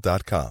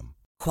 BlueNile.com.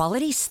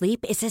 Quality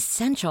sleep is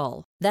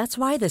essential. That's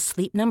why the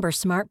Sleep Number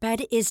Smart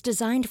Bed is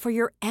designed for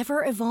your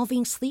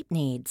ever-evolving sleep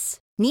needs.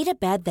 Need a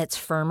bed that's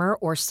firmer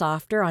or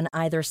softer on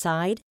either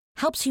side?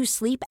 Helps you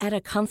sleep at a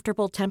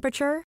comfortable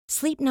temperature?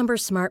 Sleep Number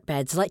Smart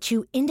Beds let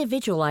you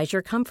individualize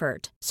your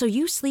comfort, so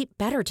you sleep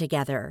better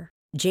together.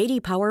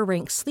 J.D. Power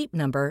ranks Sleep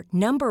Number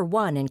number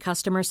 1 in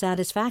customer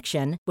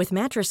satisfaction with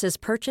mattresses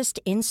purchased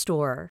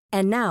in-store.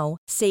 And now,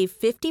 save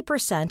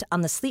 50%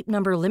 on the Sleep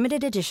Number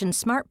Limited Edition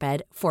Smart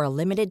Bed for a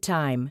limited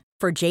time.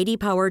 For J.D.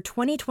 Power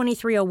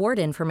 2023 award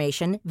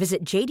information,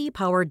 visit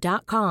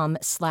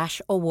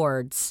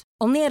jdpower.com/awards.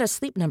 Only at a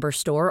Sleep Number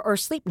store or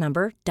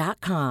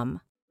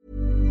sleepnumber.com.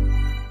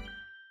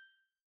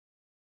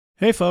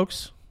 Hey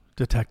folks,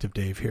 Detective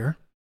Dave here.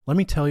 Let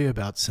me tell you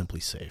about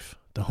SimpliSafe,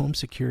 the home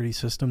security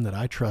system that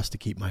I trust to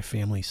keep my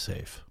family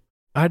safe.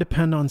 I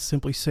depend on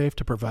SimpliSafe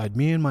to provide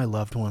me and my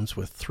loved ones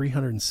with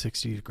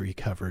 360-degree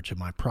coverage of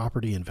my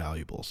property and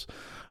valuables.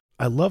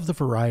 I love the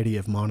variety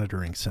of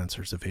monitoring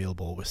sensors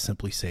available with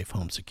SimpliSafe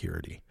Home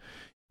Security.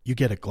 You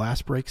get a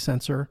glass break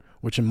sensor,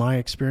 which in my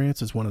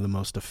experience is one of the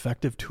most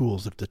effective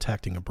tools of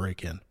detecting a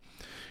break-in.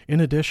 In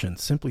addition,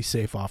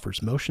 SimpliSafe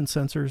offers motion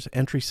sensors,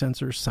 entry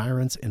sensors,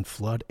 sirens, and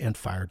flood and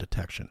fire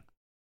detection.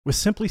 With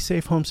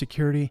SimpliSafe Home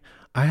Security,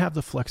 I have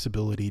the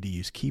flexibility to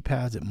use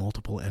keypads at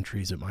multiple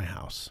entries at my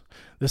house.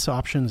 This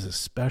option is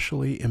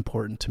especially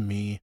important to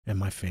me and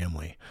my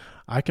family.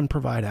 I can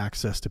provide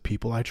access to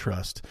people I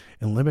trust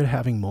and limit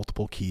having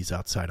multiple keys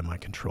outside of my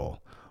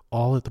control,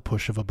 all at the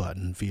push of a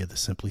button via the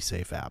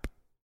SimpliSafe app.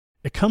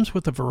 It comes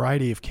with a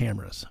variety of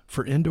cameras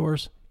for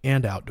indoors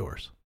and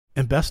outdoors.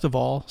 And best of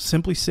all,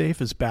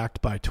 SimpliSafe is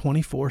backed by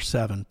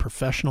 24/7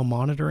 professional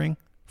monitoring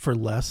for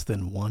less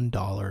than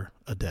 $1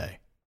 a day.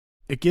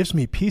 It gives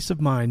me peace of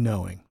mind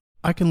knowing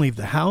I can leave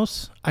the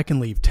house, I can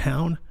leave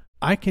town,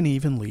 I can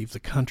even leave the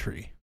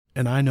country,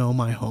 and I know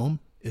my home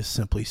is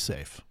simply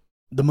safe.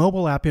 The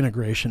mobile app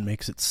integration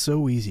makes it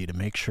so easy to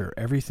make sure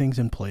everything's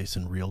in place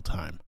in real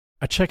time.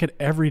 I check it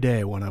every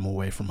day when I'm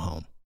away from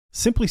home.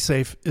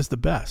 SimpliSafe is the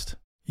best.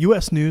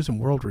 U.S. News &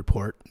 World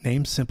Report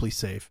named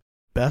SimpliSafe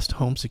Best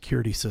Home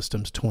Security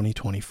Systems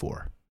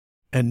 2024.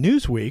 And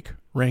Newsweek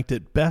ranked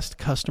it Best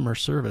Customer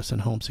Service in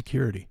Home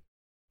Security.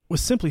 With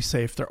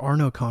SimpliSafe, there are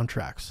no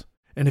contracts.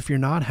 And if you're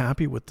not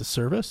happy with the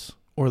service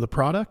or the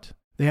product,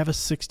 they have a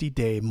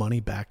 60-day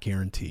money-back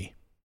guarantee.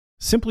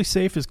 Simply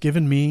Safe has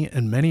given me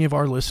and many of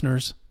our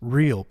listeners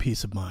real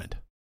peace of mind.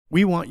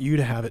 We want you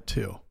to have it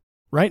too.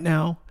 Right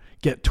now,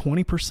 get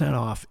 20%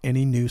 off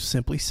any new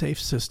Simply Safe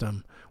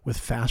system with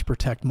Fast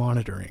Protect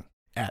monitoring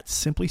at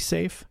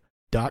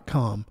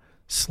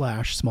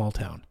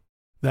simplysafe.com/smalltown.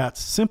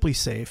 That's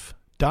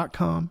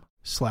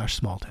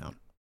simplysafe.com/smalltown.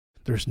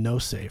 There's no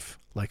safe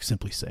like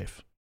Simply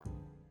Safe.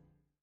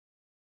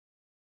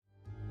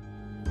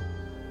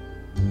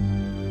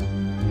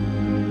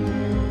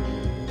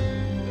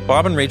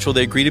 Bob and Rachel,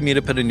 they agree to meet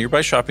up at a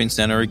nearby shopping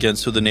center again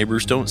so the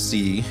neighbors don't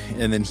see.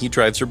 And then he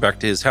drives her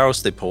back to his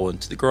house. They pull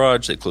into the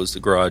garage, they close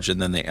the garage,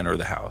 and then they enter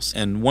the house.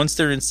 And once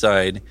they're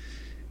inside,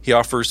 he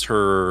offers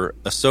her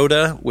a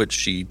soda, which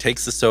she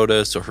takes the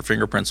soda so her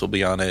fingerprints will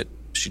be on it.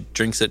 She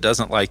drinks it,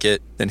 doesn't like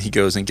it. Then he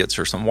goes and gets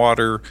her some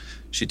water.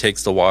 She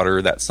takes the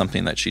water. That's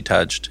something that she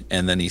touched.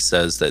 And then he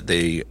says that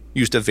they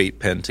used a vape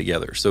pen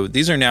together. So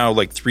these are now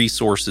like 3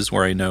 sources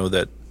where I know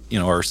that,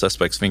 our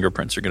suspect's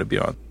fingerprints are going to be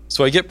on.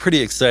 So I get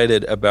pretty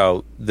excited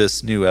about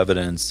this new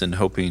evidence and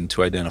hoping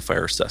to identify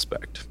our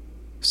suspect.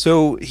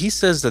 So he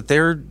says that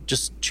they're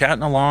just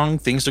chatting along.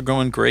 Things are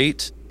going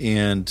great.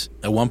 And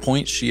at one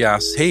point she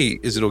asks, hey,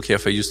 is it okay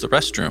if I use the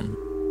restroom?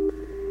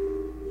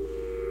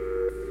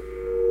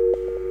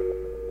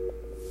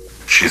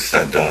 She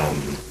said,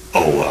 can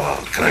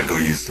I go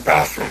use the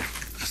bathroom?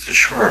 I said,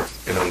 sure.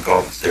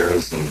 Go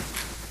upstairs and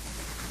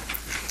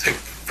take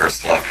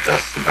first left,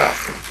 that's the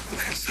bathroom.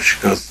 Okay, so she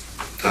goes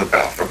to the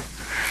bathroom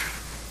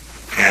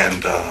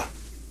and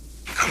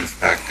comes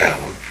back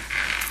down.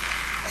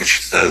 And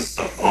she says,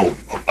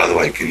 by the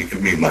way, can you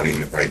give me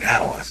money right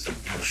now? I said,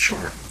 well,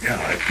 sure. Yeah,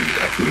 I can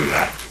do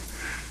that.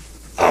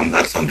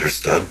 That's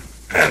understood.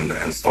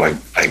 And so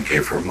I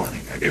gave her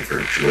money. I gave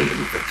her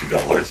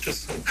 $250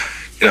 just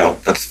so,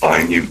 that's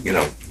fine. You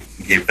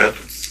keep it.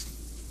 It's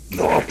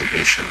no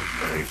obligation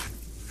or anything.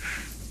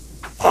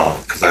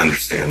 Because I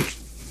understand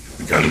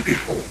young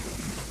people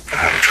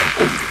have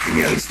trouble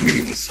making ends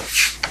meet and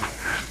such.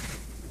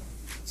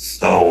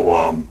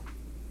 So,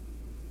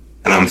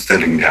 and I'm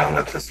sitting down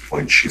at this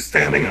point. She's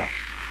standing up.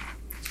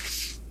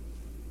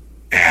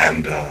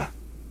 And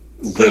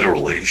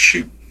literally,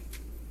 she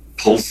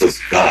pulls this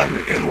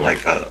gun in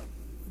like a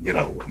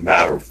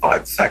matter of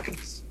 5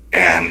 seconds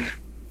and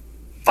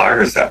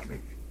fires at me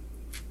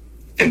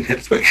and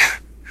hits me,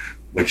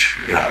 which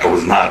I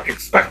was not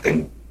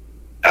expecting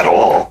at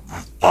all.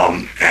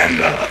 And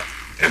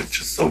it's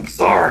just so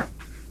bizarre.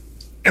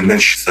 And then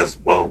she says,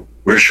 well,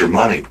 where's your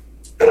money?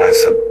 And I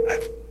said,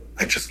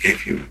 I just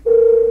gave you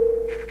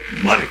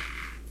money.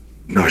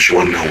 No, she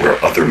wanted to know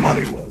where other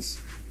money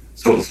was.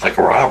 So it was like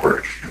a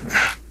robbery,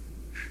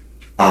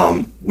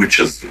 which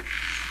is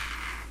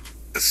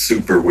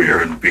super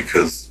weird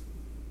because,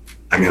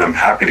 I'm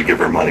happy to give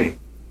her money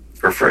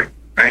for free,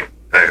 right?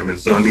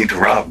 There's no need to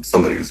rob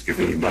somebody who's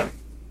giving you money.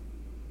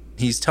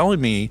 He's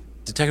telling me,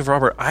 Detective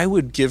Robert, I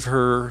would give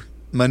her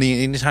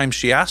money anytime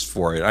she asked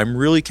for it. I'm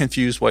really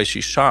confused why she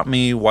shot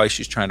me, why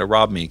she's trying to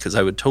rob me, because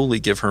I would totally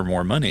give her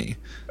more money.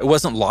 It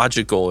wasn't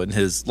logical in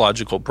his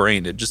logical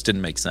brain. It just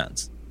didn't make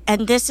sense.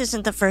 And this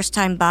isn't the first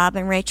time Bob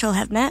and Rachel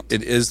have met?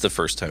 It is the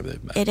first time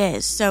they've met. It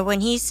is. So when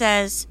he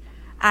says,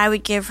 I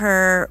would give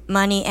her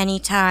money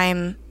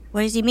anytime,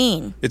 what does he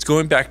mean? It's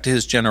going back to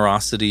his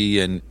generosity.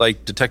 And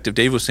like Detective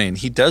Dave was saying,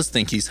 he does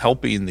think he's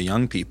helping the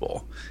young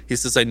people. He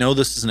says, I know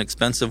this is an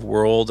expensive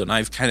world and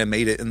I've kind of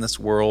made it in this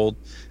world.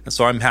 And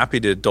so I'm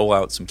happy to dole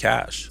out some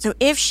cash. So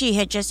if she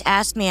had just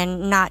asked me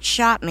and not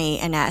shot me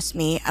and asked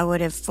me, I would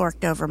have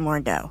forked over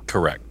more dough.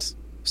 Correct.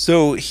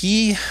 So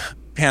he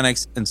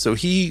panics, and so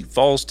he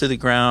falls to the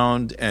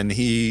ground and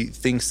he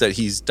thinks that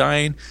he's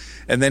dying.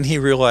 And then he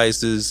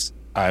realizes,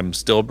 I'm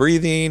still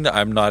breathing.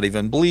 I'm not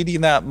even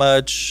bleeding that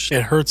much.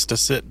 It hurts to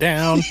sit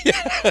down.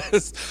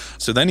 Yes.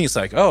 So then he's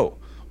like, oh,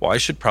 well, I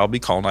should probably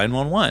call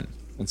 911.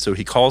 And so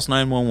he calls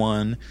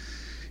 911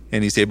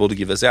 and he's able to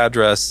give his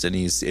address and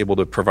he's able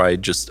to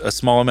provide just a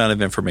small amount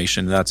of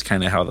information. And that's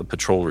kind of how the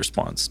patrol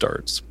response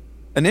starts.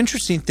 An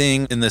interesting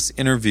thing in this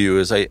interview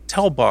is I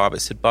tell Bob, I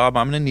said, Bob,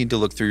 I'm going to need to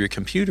look through your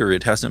computer.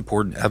 It has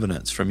important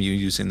evidence from you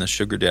using the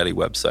Sugar Daddy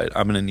website.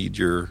 I'm going to need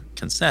your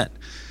consent.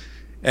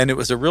 And it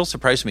was a real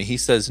surprise to me. He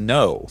says,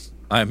 no,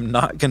 I'm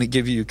not going to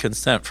give you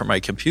consent for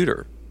my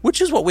computer, which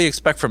is what we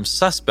expect from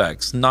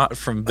suspects, not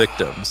from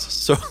victims.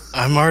 So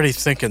I'm already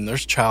thinking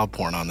there's child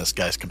porn on this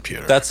guy's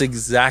computer. That's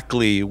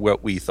exactly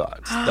what we thought.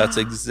 That's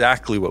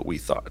exactly what we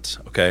thought.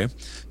 Okay.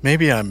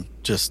 Maybe I'm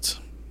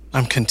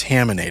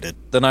contaminated.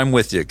 Then I'm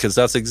with you, because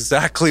that's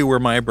exactly where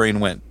my brain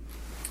went.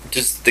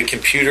 Does the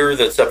computer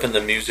that's up in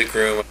the music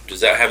room,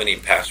 does that have any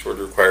password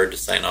required to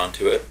sign on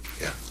to it?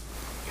 Yeah.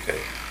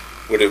 Okay.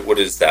 What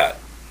is that?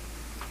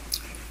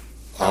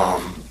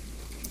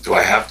 Do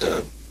I have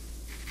to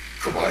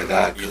provide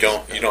that? You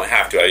don't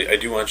have to. I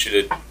do want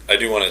to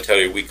tell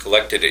you we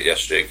collected it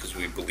yesterday because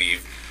we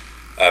believe,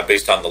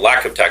 based on the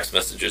lack of text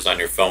messages on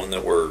your phone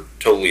that were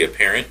totally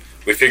apparent,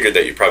 we figured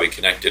that you probably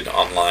connected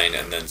online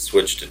and then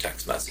switched to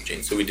text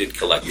messaging. So we did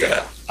collect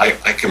that.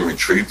 I can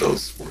retrieve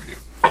those for you.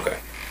 Okay.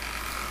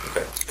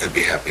 I'd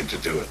be happy to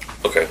do it.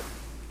 Okay.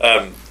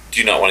 Do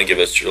you not want to give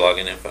us your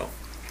login info?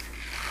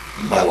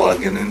 My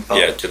login info?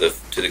 Yeah, to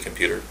the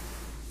computer.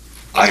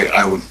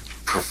 I would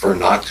prefer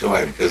not to.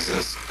 I have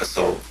business,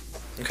 so...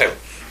 Okay.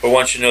 But I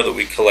want you to know that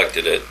we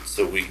collected it,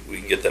 so we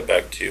can get that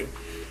back to you.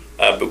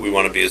 But we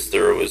want to be as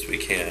thorough as we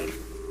can.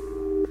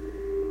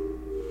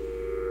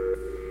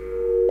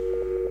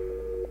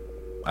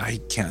 I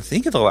can't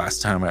think of the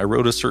last time I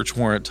wrote a search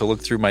warrant to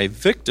look through my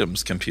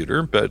victim's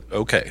computer, but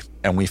okay.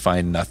 And we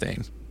find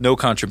nothing. No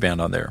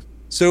contraband on there.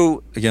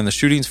 So, again, the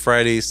shooting's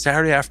Friday,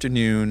 Saturday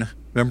afternoon.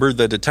 Remember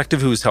the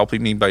detective who was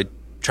helping me by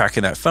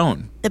tracking that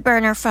phone? The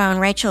burner phone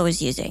Rachel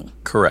was using.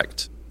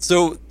 Correct.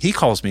 So he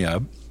calls me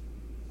up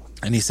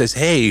and he says,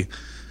 hey,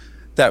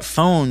 that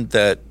phone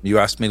that you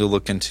asked me to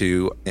look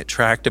into, it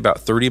tracked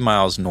about 30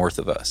 miles north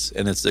of us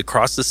and it's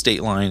across the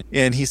state line.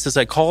 And he says,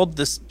 I called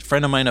this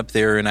friend of mine up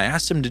there and I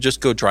asked him to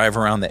just go drive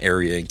around the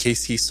area in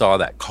case he saw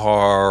that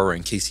car or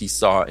in case he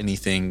saw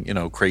anything,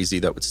 crazy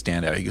that would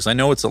stand out. He goes, I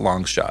know it's a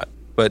long shot.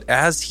 But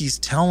as he's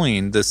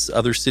telling this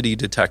other city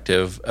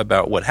detective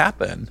about what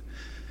happened,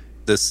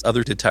 this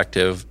other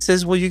detective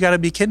says, well, you got to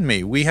be kidding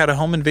me. We had a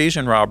home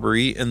invasion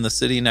robbery in the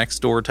city next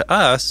door to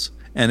us,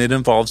 and it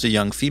involves a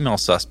young female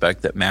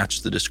suspect that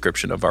matched the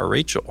description of our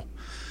Rachel.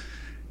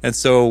 And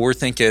so we're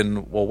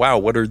thinking, well, wow,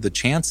 what are the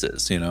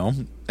chances,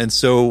 And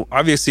so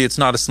obviously it's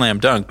not a slam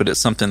dunk, but it's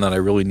something that I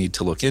really need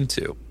to look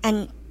into.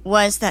 And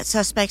was that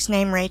suspect's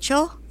name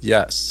Rachel?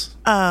 Yes.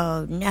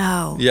 Oh,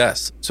 no.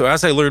 Yes. So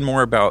as I learned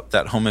more about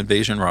that home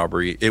invasion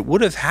robbery, it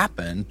would have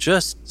happened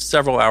just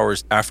several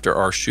hours after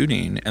our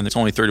shooting, and it's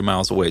only 30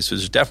 miles away. So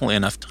there's definitely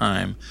enough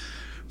time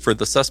for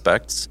the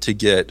suspects to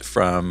get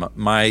from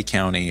my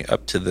county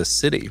up to this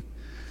city.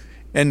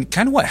 And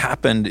kind of what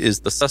happened is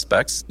the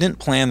suspects didn't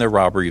plan their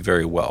robbery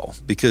very well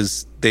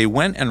because they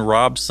went and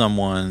robbed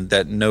someone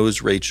that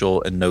knows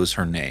Rachel and knows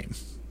her name.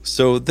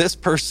 So this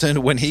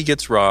person, when he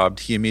gets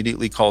robbed, he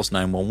immediately calls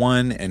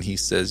 911 and he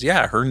says,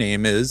 yeah, her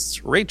name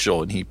is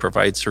Rachel. And he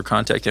provides her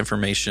contact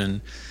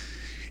information.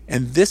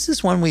 And this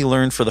is when we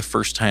learned for the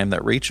first time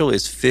that Rachel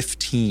is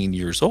 15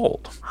 years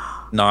old,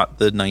 not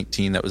the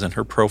 19 that was in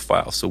her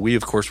profile. So we,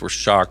 of course, were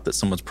shocked that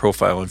someone's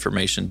profile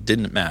information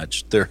didn't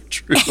match their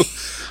true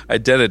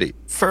identity.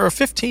 For a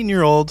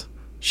 15-year-old,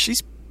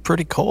 she's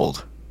pretty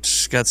cold.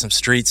 She's got some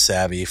street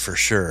savvy for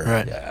sure.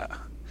 Right. Yeah.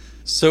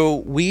 So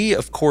we,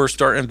 of course,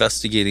 start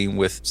investigating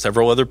with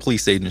several other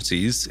police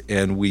agencies,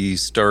 and we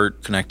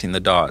start connecting the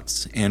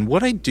dots. And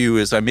what I do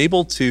is I'm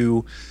able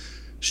to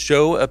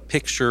show a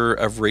picture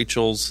of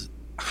Rachel's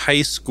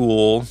high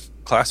school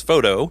class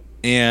photo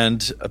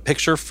and a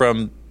picture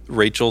from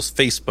Rachel's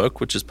Facebook,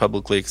 which is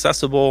publicly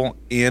accessible,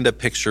 and a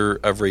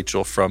picture of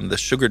Rachel from the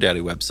Sugar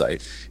Daddy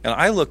website. And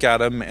I look at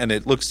them, and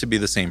it looks to be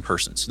the same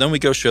person. So then we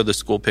go show the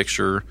school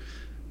picture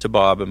to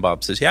Bob, and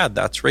Bob says, yeah,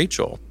 that's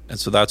Rachel. And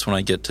so that's when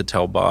I get to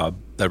tell Bob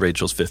that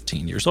Rachel's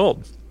 15 years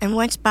old. And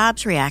what's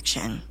Bob's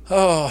reaction?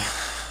 Oh,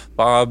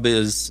 Bob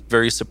is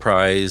very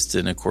surprised.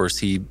 And of course,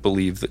 he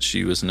believed that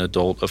she was an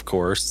adult, of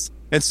course.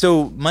 And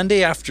so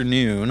Monday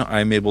afternoon,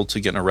 I'm able to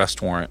get an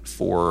arrest warrant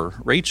for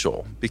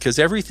Rachel because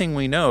everything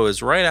we know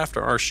is right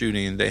after our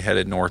shooting, they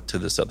headed north to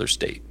this other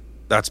state.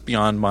 That's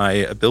beyond my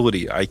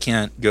ability. I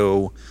can't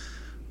go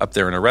up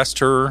there and arrest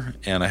her,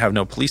 and I have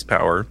no police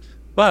power.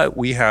 But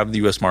we have the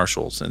U.S.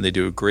 Marshals, and they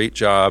do a great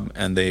job,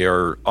 and they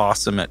are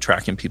awesome at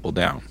tracking people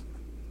down.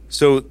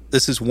 So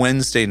this is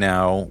Wednesday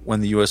now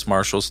when the U.S.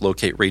 Marshals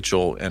locate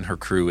Rachel and her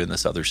crew in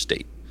this other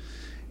state.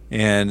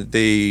 And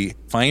they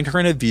find her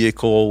in a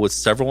vehicle with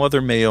several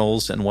other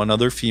males and one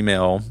other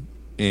female,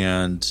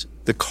 and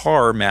the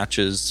car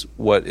matches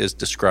what is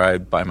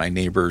described by my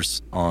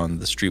neighbors on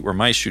the street where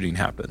my shooting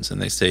happens. And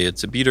they say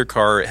it's a beater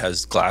car. It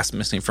has glass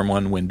missing from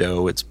one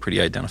window. It's pretty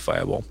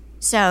identifiable.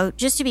 So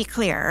just to be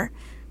clear,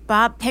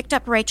 Bob picked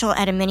up Rachel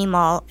at a mini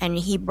mall and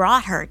he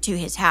brought her to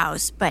his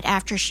house. But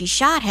after she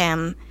shot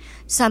him,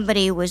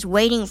 somebody was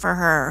waiting for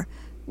her,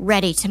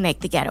 ready to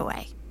make the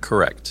getaway.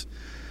 Correct.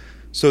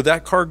 So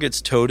that car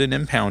gets towed and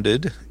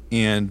impounded,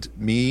 and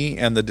me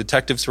and the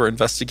detectives who are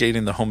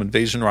investigating the home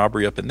invasion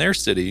robbery up in their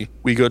city,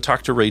 we go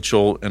talk to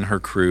Rachel and her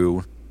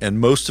crew, and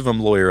most of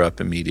them lawyer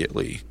up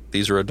immediately.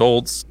 These are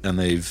adults, and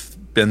they've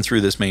been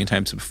through this many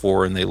times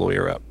before, and they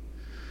lawyer up.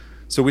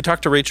 So we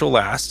talked to Rachel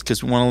last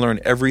because we want to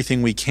learn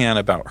everything we can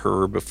about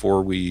her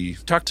before we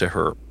talk to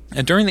her.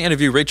 And during the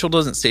interview, Rachel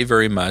doesn't say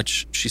very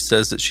much. She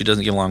says that she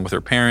doesn't get along with her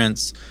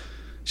parents.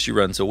 She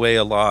runs away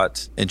a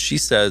lot. And she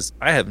says,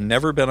 I have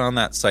never been on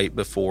that site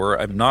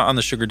before. I'm not on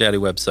the Sugar Daddy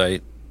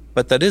website,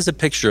 but that is a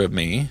picture of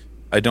me.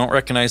 I don't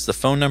recognize the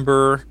phone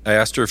number. I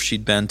asked her if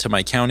she'd been to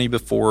my county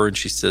before, and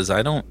she says,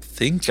 I don't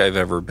think I've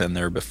ever been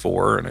there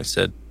before. And I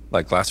said,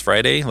 like last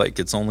Friday, like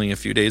it's only a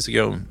few days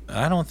ago.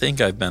 I don't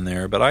think I've been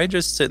there, but I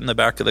just sit in the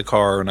back of the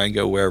car and I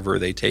go wherever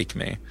they take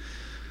me.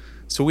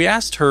 So we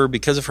asked her,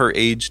 because of her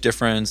age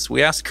difference,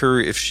 we asked her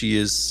if she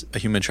is a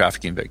human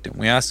trafficking victim.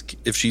 We asked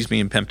if she's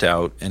being pimped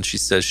out, and she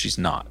says she's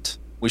not.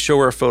 We show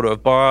her a photo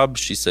of Bob.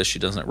 She says she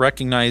doesn't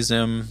recognize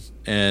him,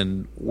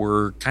 and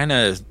we're kind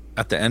of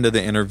at the end of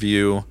the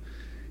interview.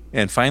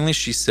 And finally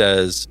she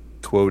says,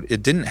 quote,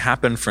 it didn't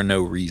happen for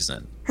no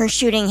reason. Her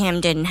shooting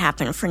him didn't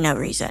happen for no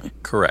reason.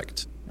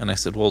 Correct. And I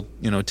said, well,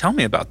 tell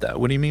me about that.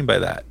 What do you mean by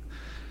that?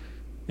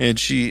 And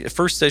she at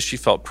first says she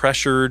felt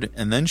pressured,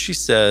 and then she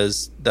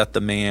says that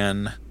the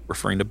man,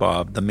 referring to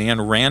Bob, the man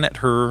ran at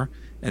her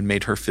and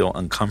made her feel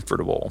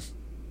uncomfortable.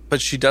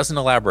 But she doesn't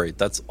elaborate.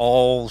 That's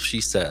all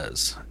she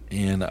says.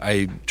 And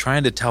I'm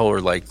trying to tell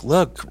her,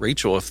 look,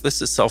 Rachel, if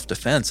this is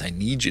self-defense, I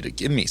need you to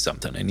give me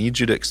something. I need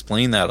you to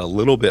explain that a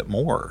little bit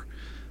more.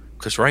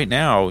 Because right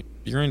now,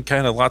 you're in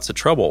kind of lots of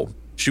trouble.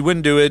 She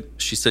wouldn't do it.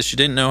 She says she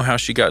didn't know how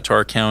she got to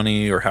our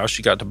county or how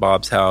she got to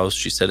Bob's house.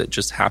 She said it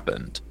just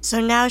happened. So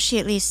now she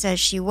at least says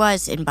she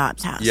was in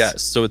Bob's house.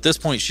 Yes. So at this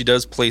point, she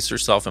does place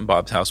herself in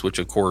Bob's house, which,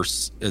 of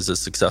course, is a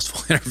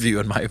successful interview.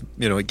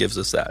 It gives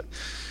us that.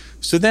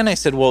 So then I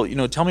said, well,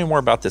 tell me more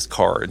about this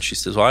car. And she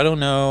says, well, I don't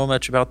know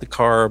much about the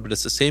car, but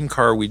it's the same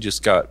car we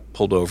just got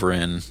pulled over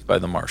in by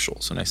the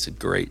marshals. And I said,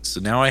 great. So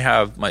now I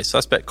have my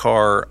suspect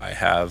car. I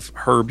have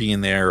her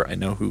being there. I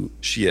know who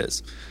she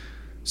is.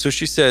 So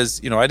she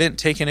says, I didn't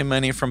take any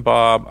money from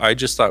Bob. I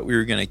just thought we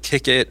were going to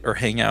kick it or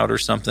hang out or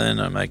something.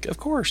 I'm like, of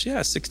course, yeah,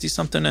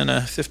 60-something and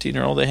a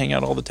 15-year-old, they hang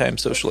out all the time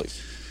socially.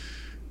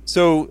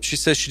 So she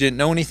says she didn't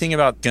know anything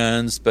about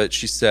guns, but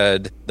she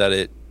said that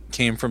it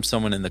came from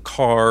someone in the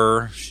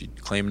car. She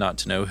claimed not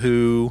to know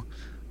who.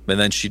 But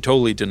then she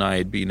totally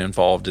denied being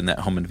involved in that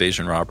home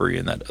invasion robbery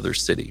in that other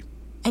city.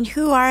 And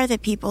who are the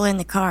people in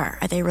the car?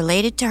 Are they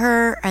related to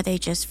her? Are they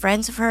just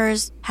friends of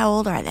hers? How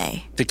old are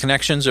they? The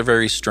connections are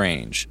very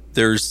strange.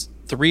 There's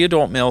 3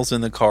 adult males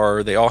in the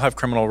car. They all have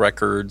criminal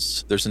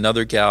records. There's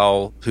another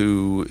gal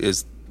who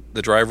is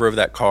the driver of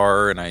that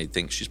car, and I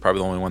think she's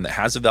probably the only one that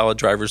has a valid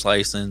driver's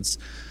license.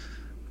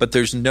 But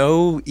there's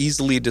no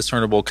easily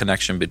discernible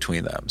connection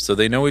between them. So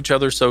they know each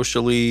other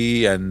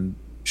socially, and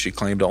she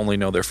claimed to only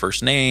know their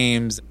first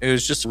names. It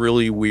was just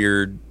really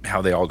weird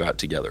how they all got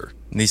together.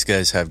 And these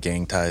guys have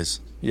gang ties.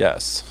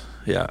 Yes.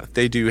 Yeah.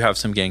 They do have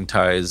some gang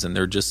ties, and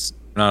they're just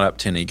not up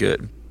to any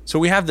good. So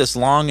we have this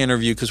long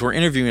interview because we're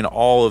interviewing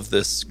all of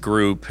this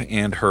group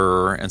and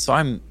her. And so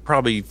I'm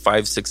probably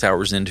 5-6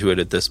 hours into it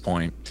at this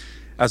point.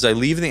 As I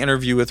leave the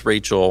interview with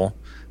Rachel,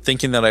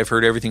 thinking that I've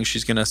heard everything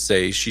she's going to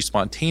say, she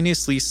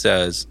spontaneously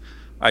says,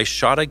 I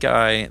shot a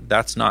guy.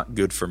 That's not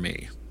good for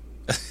me.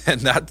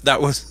 And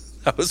that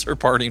was her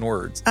parting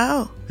words.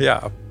 Oh.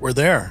 Yeah. We're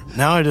there.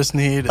 Now I just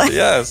need...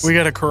 Yes. We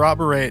got to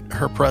corroborate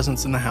her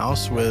presence in the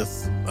house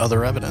with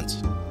other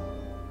evidence.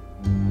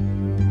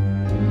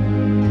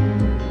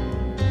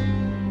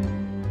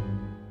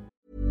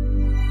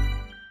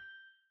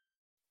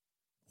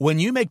 When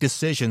you make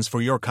decisions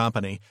for your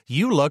company,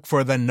 you look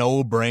for the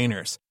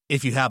no-brainers.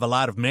 If you have a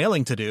lot of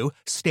mailing to do,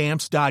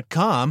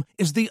 Stamps.com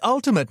is the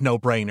ultimate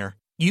no-brainer.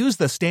 Use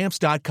the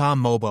Stamps.com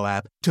mobile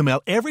app to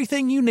mail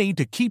everything you need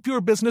to keep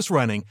your business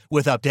running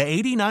with up to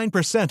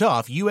 89%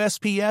 off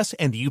USPS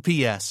and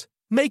UPS.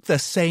 Make the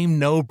same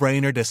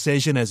no-brainer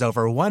decision as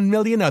over 1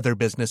 million other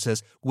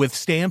businesses with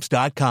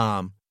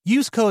Stamps.com.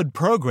 Use code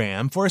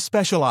PROGRAM for a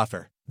special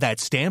offer.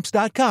 That's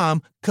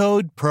Stamps.com,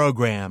 code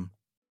PROGRAM.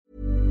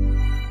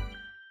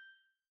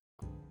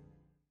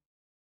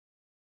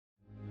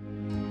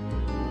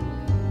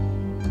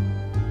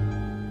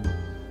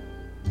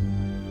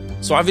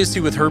 So obviously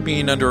with her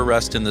being under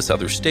arrest in this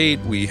other state,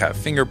 we have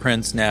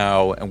fingerprints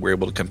now, and we're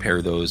able to compare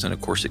those. And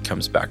of course, it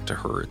comes back to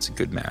her. It's a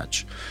good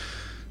match.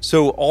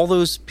 So all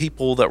those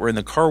people that were in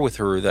the car with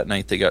her that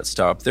night they got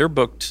stopped, they're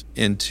booked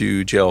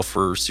into jail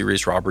for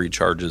serious robbery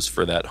charges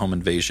for that home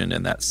invasion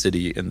in that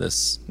city in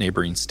this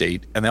neighboring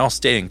state. And they all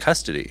stay in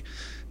custody.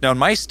 Now, in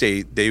my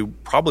state, they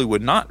probably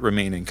would not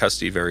remain in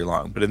custody very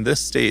long. But in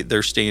this state,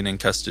 they're staying in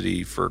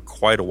custody for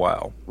quite a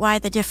while. Why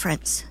the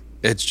difference?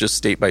 It's just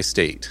state by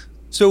state.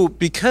 So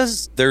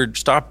because they're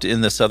stopped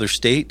in this other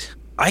state,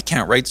 I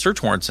can't write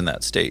search warrants in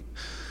that state.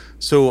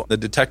 So the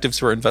detectives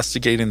who are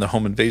investigating the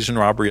home invasion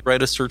robbery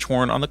write a search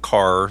warrant on the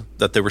car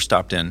that they were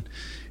stopped in.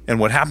 And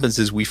what happens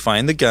is we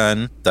find the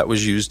gun that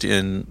was used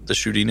in the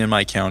shooting in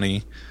my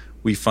county.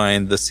 We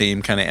find the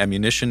same kind of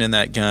ammunition in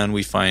that gun.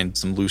 We find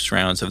some loose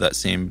rounds of that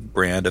same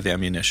brand of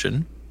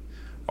ammunition.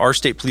 Our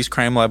state police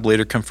crime lab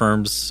later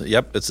confirms,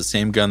 yep, it's the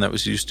same gun that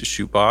was used to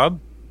shoot Bob.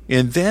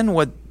 And then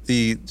what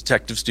the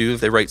detectives do,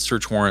 they write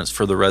search warrants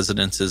for the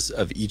residences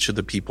of each of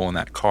the people in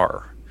that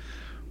car,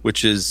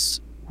 which is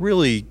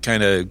really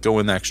kind of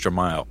going the extra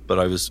mile. But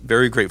I was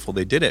very grateful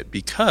they did it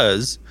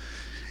because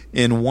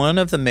in one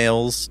of the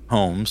males'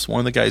 homes, one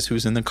of the guys who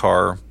was in the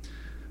car,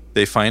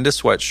 they find a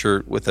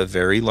sweatshirt with a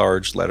very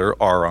large letter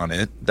R on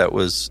it. That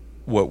was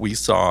what we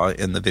saw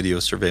in the video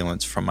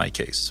surveillance from my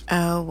case.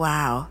 Oh,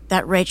 wow.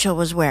 That Rachel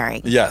was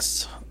wearing.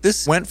 Yes.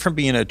 This went from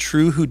being a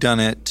true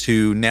whodunit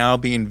to now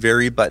being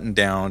very buttoned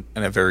down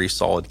and a very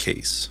solid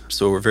case.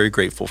 So we're very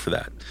grateful for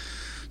that.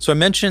 So I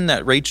mentioned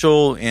that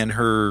Rachel and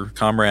her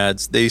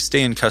comrades, they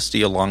stay in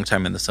custody a long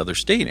time in this other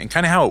state. And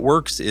kind of how it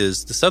works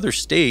is this other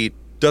state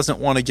doesn't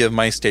want to give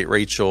my state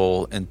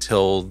Rachel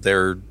until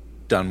they're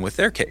done with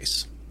their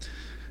case.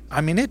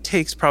 I mean, it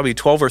takes probably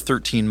 12 or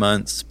 13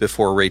 months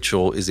before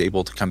Rachel is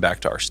able to come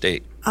back to our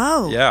state.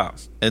 Oh. Yeah.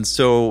 And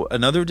so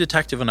another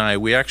detective and I,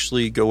 we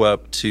actually go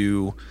up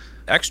to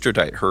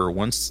extradite her.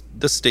 Once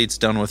the state's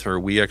done with her,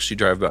 we actually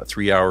drive about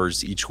 3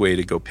 hours each way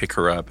to go pick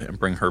her up and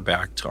bring her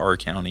back to our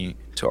county,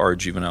 to our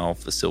juvenile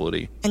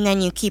facility. And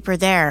then you keep her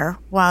there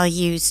while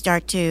you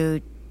start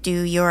to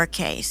do your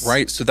case.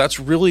 Right. So that's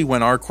really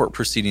when our court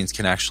proceedings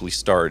can actually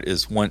start,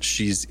 is once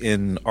she's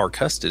in our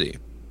custody.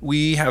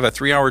 We have a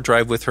 3-hour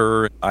drive with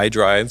her. I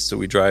drive, so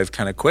we drive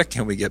kind of quick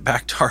and we get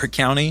back to our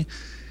county.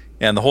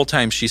 And the whole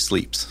time she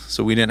sleeps.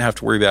 So we didn't have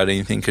to worry about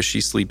anything because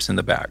she sleeps in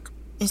the back.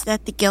 Is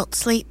that the guilt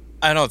sleep?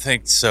 I don't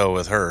think so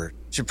with her.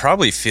 She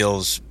probably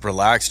feels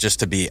relaxed just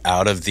to be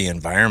out of the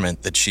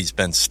environment that she's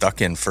been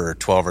stuck in for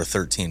 12 or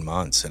 13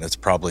 months. And it's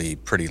probably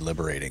pretty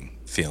liberating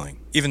feeling,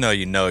 even though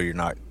you know you're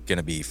not going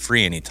to be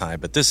free anytime.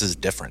 But this is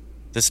different.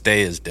 This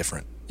day is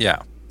different.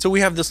 Yeah. So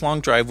we have this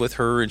long drive with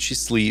her and she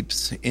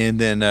sleeps. And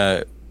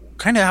then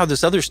kind of how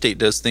this other state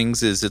does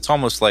things is it's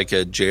almost like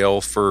a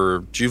jail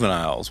for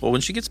juveniles. Well, when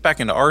she gets back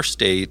into our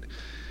state,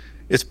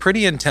 it's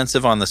pretty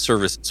intensive on the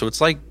service. So it's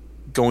like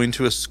going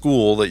to a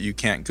school that you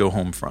can't go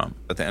home from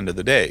at the end of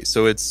the day.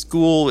 So it's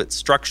school, it's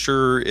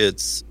structure,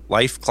 it's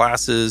life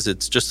classes,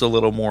 it's just a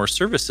little more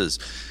services.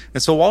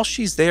 And so while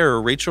she's there,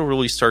 Rachel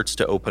really starts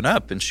to open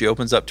up, and she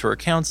opens up to her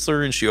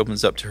counselor and she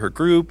opens up to her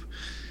group.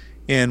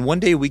 And one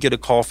day we get a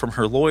call from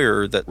her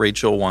lawyer that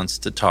Rachel wants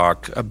to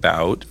talk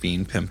about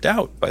being pimped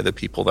out by the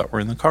people that were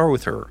in the car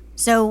with her.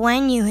 So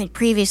when you had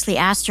previously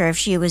asked her if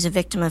she was a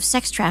victim of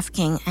sex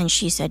trafficking and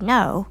she said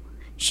no,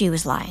 she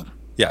was lying.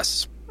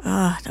 Yes.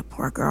 Ugh, the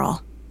poor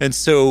girl. And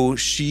so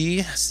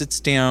she sits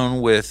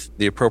down with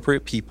the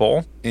appropriate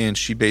people, and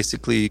she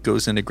basically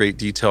goes into great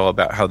detail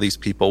about how these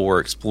people were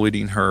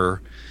exploiting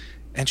her.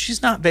 And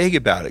she's not vague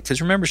about it,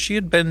 because remember, she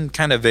had been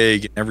kind of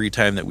vague every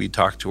time that we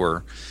talked to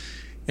her.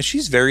 And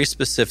she's very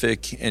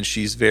specific, and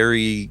she's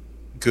very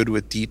good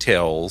with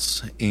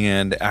details,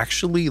 and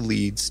actually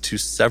leads to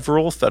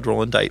several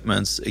federal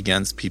indictments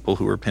against people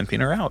who were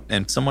pimping her out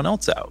and someone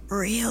else out.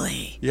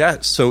 Really? Yeah.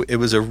 So it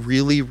was a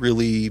really,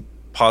 really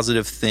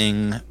positive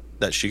thing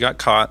that she got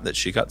caught, that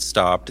she got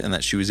stopped, and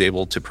that she was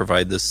able to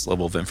provide this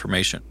level of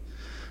information.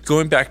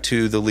 Going back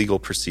to the legal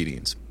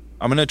proceedings,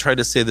 I'm going to try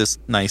to say this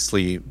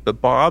nicely,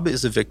 but Bob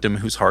is a victim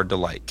who's hard to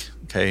like,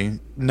 okay?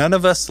 None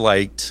of us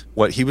liked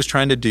what he was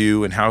trying to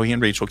do and how he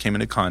and Rachel came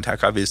into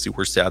contact. Obviously,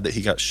 we're sad that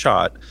he got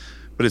shot,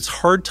 but it's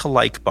hard to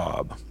like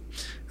Bob.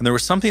 And there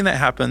was something that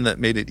happened that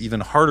made it even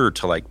harder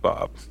to like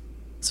Bob.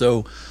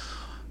 So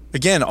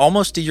again,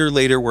 almost a year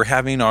later, we're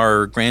having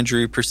our grand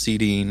jury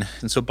proceeding.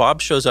 And so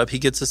Bob shows up. He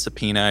gets a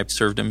subpoena. I've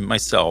served him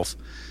myself.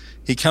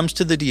 He comes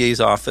to the DA's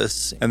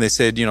office, and they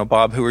said,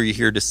 Bob, who are you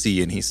here to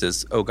see? And he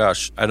says, oh,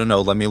 gosh, I don't know.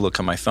 Let me look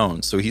at my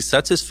phone. So he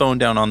sets his phone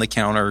down on the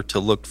counter to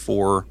look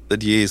for the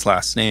DA's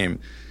last name.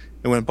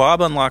 And when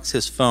Bob unlocks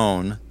his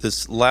phone,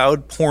 this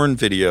loud porn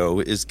video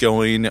is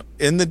going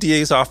in the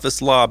DA's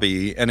office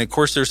lobby. And, of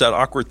course, there's that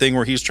awkward thing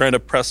where he's trying to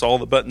press all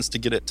the buttons to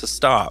get it to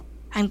stop.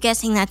 I'm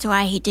guessing that's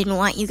why he didn't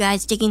want you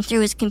guys digging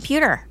through his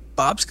computer.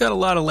 Bob's got a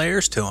lot of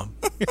layers to him.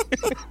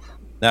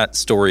 That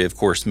story, of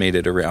course, made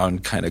it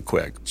around kind of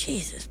quick.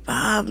 Jesus,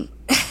 Bob.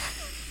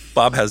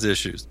 Bob has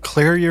issues.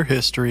 Clear your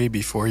history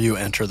before you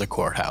enter the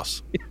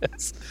courthouse.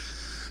 Yes.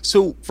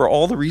 So for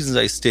all the reasons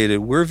I stated,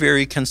 we're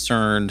very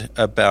concerned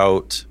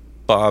about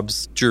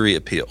Bob's jury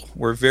appeal.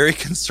 We're very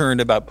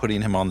concerned about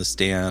putting him on the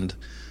stand.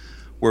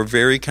 We're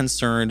very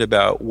concerned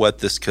about what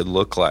this could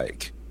look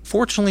like.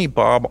 Fortunately,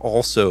 Bob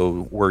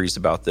also worries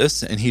about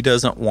this, and he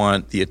doesn't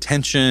want the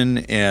attention,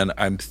 and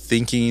I'm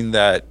thinking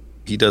that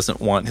he doesn't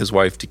want his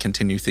wife to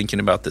continue thinking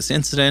about this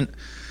incident.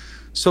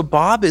 So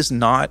Bob is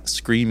not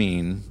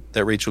screaming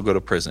that Rachel go to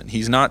prison.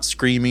 He's not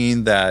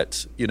screaming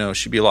that,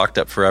 she'd be locked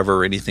up forever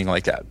or anything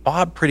like that.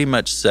 Bob pretty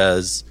much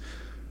says,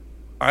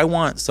 I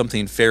want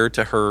something fair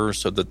to her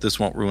so that this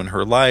won't ruin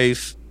her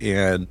life,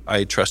 and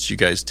I trust you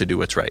guys to do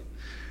what's right.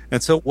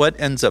 And so what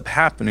ends up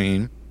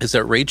happening is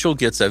that Rachel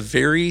gets a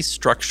very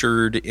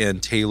structured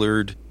and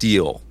tailored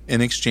deal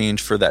in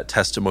exchange for that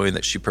testimony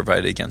that she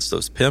provided against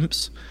those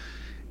pimps.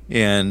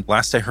 And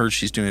last I heard,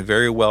 she's doing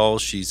very well.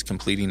 She's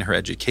completing her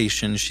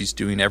education. She's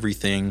doing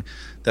everything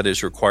that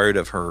is required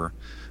of her,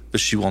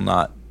 but she will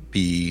not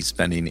be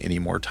spending any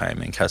more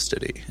time in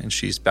custody. And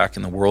she's back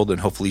in the world, and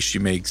hopefully she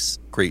makes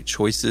great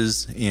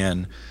choices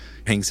and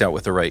hangs out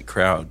with the right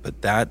crowd.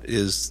 But that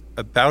is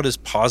about as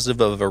positive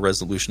of a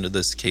resolution to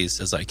this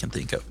case as I can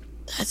think of.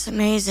 That's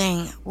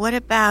amazing. What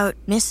about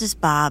Mrs.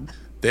 Bob?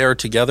 They are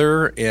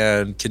together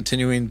and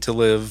continuing to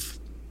live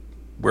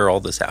where all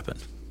this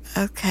happened.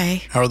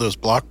 Okay. How are those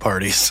block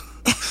parties?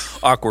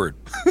 Awkward.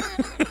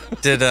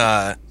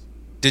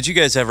 Did you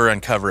guys ever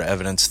uncover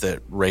evidence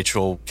that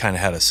Rachel kind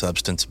of had a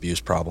substance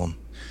abuse problem?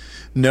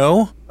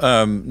 No.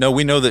 No,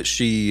 we know that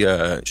she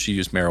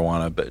used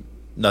marijuana, but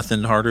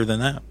nothing harder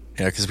than that.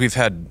 Yeah, because we've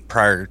had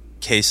prior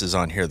cases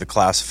on here, The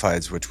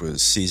Classifieds, which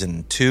was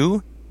season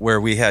 2, where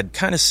we had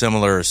kind of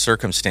similar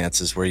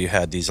circumstances where you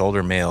had these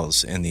older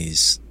males and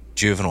these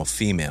juvenile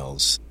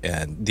females,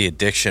 and the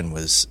addiction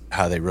was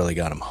how they really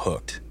got them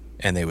hooked.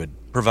 And they would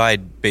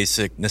provide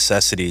basic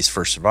necessities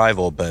for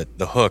survival, but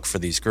the hook for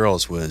these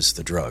girls was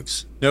the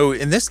drugs. No,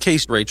 in this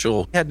case,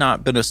 Rachel had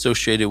not been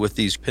associated with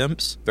these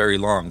pimps very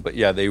long, but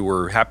yeah, they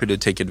were happy to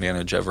take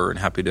advantage of her and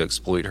happy to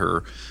exploit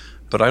her.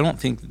 But I don't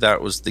think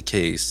that was the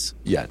case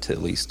yet,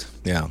 at least.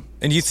 Yeah.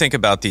 And you think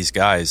about these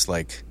guys,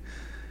 like,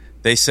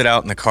 they sit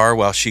out in the car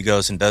while she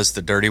goes and does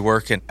the dirty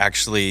work, and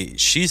actually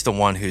she's the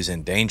one who's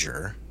in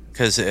danger.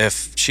 Because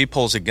if she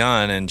pulls a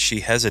gun and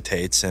she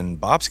hesitates and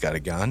Bob's got a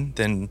gun,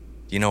 then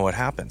you know what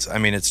happens. I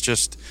mean,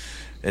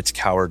 it's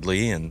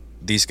cowardly, and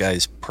these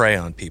guys prey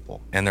on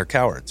people, and they're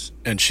cowards.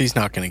 And she's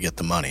not going to get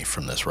the money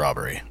from this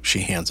robbery. She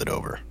hands it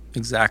over.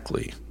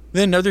 Exactly.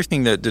 Then another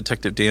thing that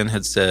Detective Dan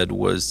had said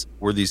was,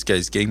 were these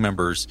guys gang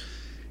members?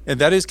 And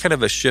that is kind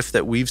of a shift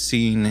that we've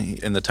seen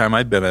in the time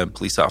I've been a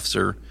police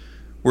officer,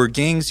 where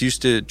gangs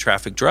used to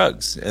traffic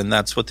drugs, and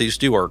that's what they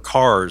used to do, or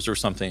cars or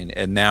something,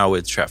 and now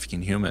it's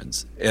trafficking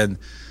humans. And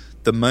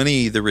the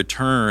money, the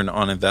return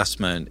on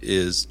investment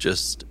is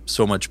just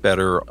so much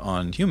better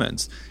on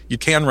humans. You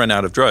can run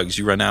out of drugs,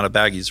 you run out of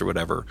baggies or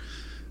whatever,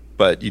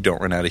 but you don't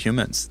run out of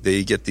humans.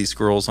 They get these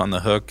girls on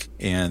the hook,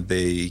 and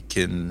they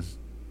can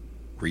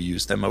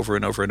reuse them over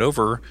and over and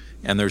over,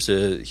 and there's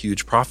a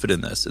huge profit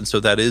in this. And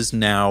so that is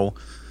now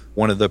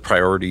one of the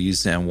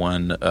priorities and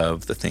one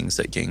of the things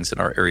that gangs in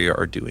our area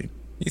are doing.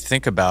 You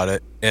think about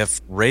it, if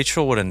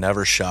Rachel would have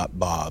never shot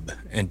Bob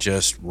and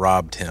just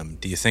robbed him,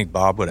 do you think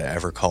Bob would have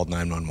ever called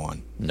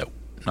 911? No,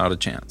 not a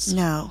chance.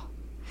 No.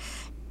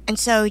 And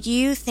so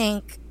you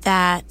think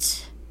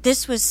that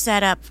this was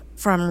set up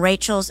from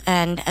Rachel's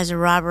end as a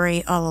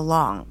robbery all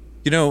along?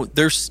 You know,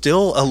 there's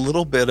still a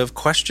little bit of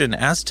question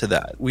as to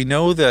that. We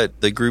know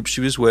that the group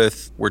she was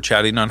with were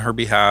chatting on her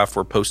behalf,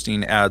 were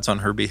posting ads on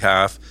her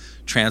behalf,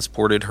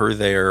 transported her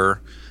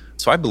there.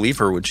 So I believe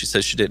her when she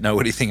says she didn't know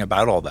anything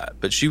about all that.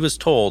 But she was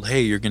told,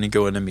 hey, you're going to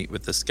go in and meet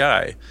with this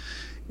guy.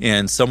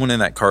 And someone in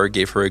that car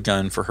gave her a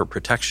gun for her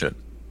protection.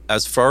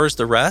 As far as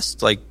the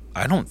rest,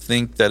 I don't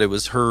think that it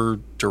was her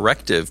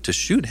directive to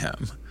shoot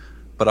him.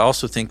 But I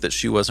also think that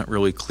she wasn't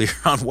really clear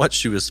on what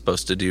she was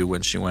supposed to do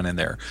when she went in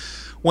there.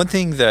 One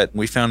thing that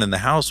we found in the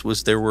house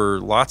was there were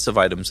lots of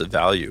items of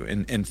value.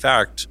 And in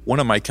fact,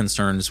 one of my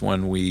concerns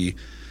when we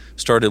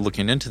started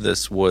looking into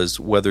this was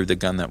whether the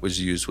gun that was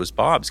used was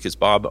Bob's, because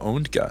Bob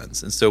owned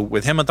guns. And so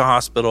with him at the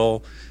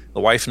hospital, the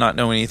wife not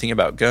knowing anything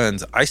about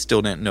guns, I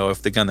still didn't know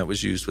if the gun that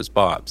was used was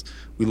Bob's.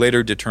 We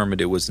later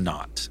determined it was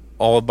not.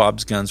 All of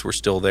Bob's guns were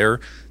still there.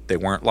 They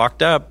weren't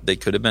locked up. They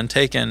could have been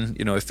taken.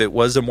 You know, if it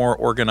was a more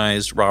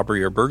organized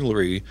robbery or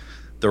burglary,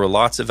 there were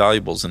lots of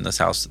valuables in this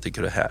house that they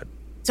could have had.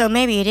 So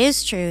maybe it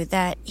is true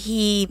that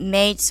he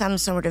made some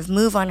sort of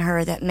move on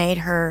her that made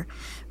her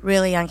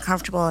really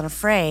uncomfortable and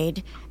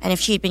afraid. And if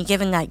she'd been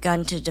given that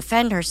gun to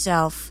defend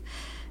herself,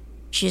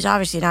 she's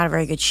obviously not a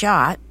very good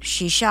shot.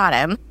 She shot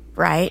him,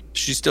 right?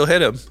 She still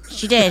hit him.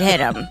 She did hit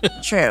him,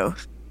 true.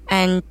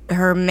 And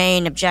her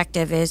main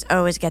objective is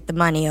always get the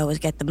money, always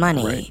get the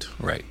money.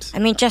 Right. I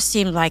mean, it just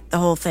seemed like the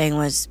whole thing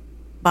was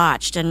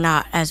botched and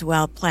not as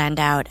well planned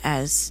out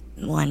as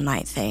one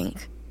might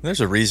think.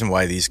 There's a reason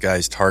why these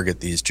guys target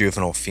these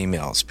juvenile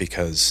females,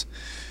 because,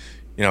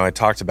 you know, I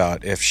talked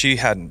about if she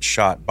hadn't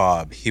shot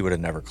Bob, he would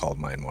have never called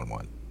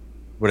 911.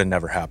 Would have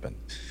never happened.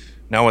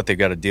 Now what they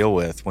got to deal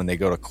with when they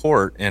go to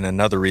court, and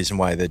another reason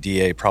why the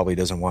DA probably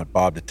doesn't want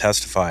Bob to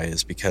testify,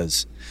 is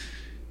because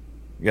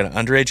you got an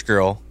underage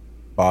girl.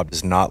 Bob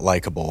is not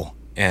likable.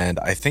 And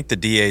I think the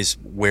DA's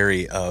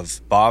wary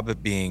of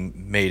Bob being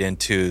made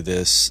into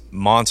this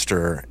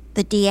monster.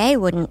 The DA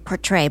wouldn't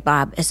portray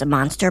Bob as a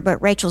monster, but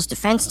Rachel's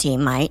defense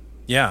team might.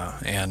 Yeah,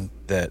 and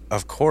that,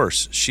 of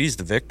course, she's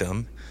the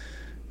victim.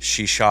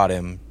 She shot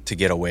him to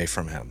get away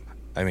from him.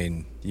 I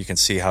mean, you can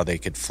see how they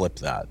could flip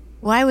that.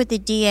 Why would the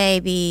DA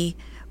be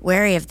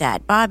wary of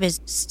that? Bob is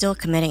still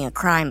committing a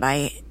crime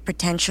by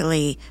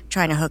potentially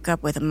trying to hook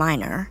up with a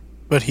minor.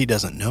 But he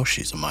doesn't know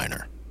she's a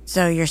minor.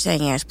 So you're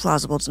saying he has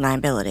plausible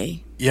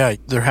deniability? Yeah,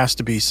 there has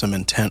to be some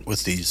intent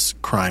with these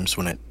crimes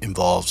when it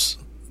involves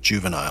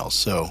juveniles.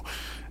 So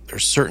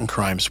there's certain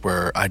crimes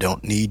where I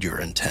don't need your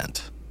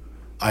intent.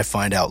 I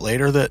find out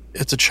later that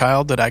it's a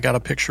child that I got a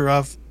picture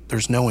of.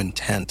 There's no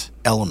intent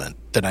element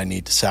that I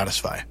need to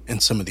satisfy. In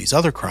some of these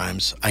other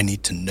crimes, I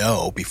need to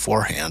know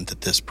beforehand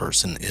that this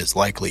person is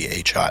likely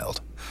a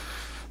child.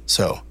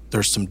 So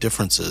there's some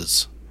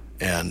differences,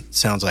 and it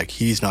sounds like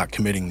he's not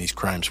committing these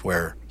crimes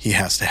where he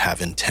has to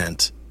have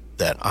intent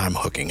that I'm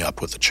hooking up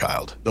with a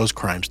child. Those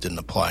crimes didn't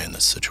apply in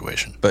this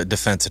situation. But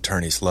defense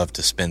attorneys love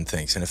to spin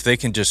things, and if they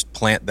can just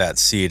plant that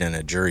seed in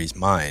a jury's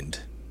mind,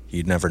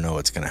 you'd never know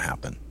what's going to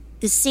happen.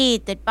 The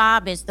seed that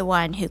Bob is the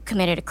one who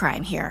committed a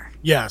crime here.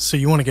 Yeah, so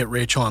you want to get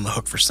Rachel on the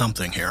hook for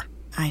something here.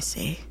 I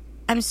see.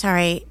 I'm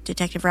sorry,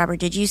 Detective Robert,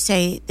 did you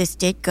say this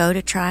did go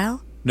to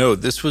trial? No,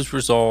 this was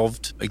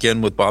resolved,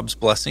 again, with Bob's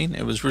blessing.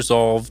 It was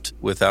resolved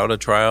without a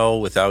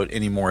trial, without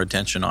any more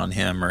attention on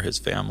him or his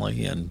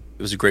family. And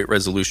it was a great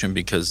resolution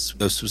because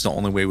this was the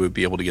only way we'd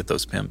be able to get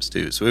those pimps,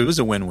 too. So it was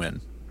a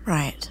win-win.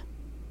 Right.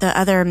 The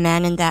other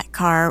men in that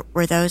car,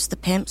 were those the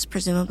pimps,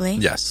 presumably?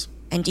 Yes.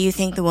 And do you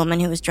think the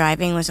woman who was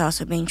driving was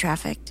also being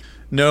trafficked?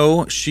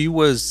 No, she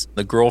was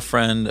the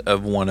girlfriend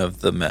of one of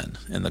the men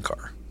in the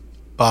car.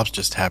 Bob's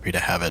just happy to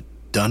have it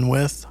done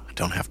with. I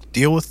don't have to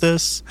deal with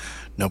this.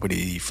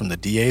 Nobody from the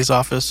DA's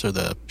office or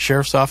the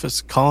sheriff's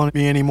office calling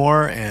me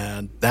anymore,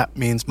 and that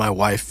means my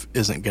wife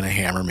isn't going to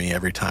hammer me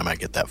every time I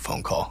get that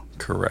phone call.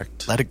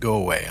 Correct. Let it go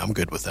away. I'm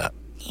good with that.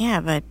 Yeah,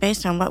 but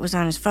based on what was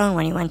on his phone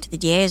when he went to the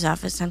DA's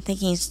office, I'm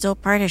thinking he's still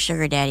part of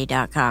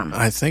SugarDaddy.com.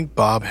 I think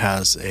Bob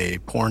has a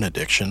porn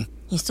addiction.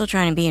 He's still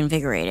trying to be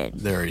invigorated.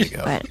 There you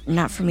go. But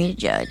not for me to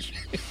judge.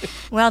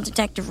 Well,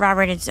 Detective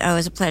Robert, it's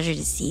always a pleasure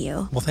to see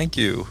you. Well, thank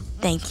you.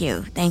 Thank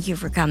you. Thank you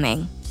for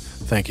coming.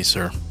 Thank you,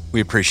 sir.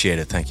 We appreciate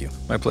it. Thank you.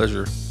 My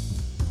pleasure.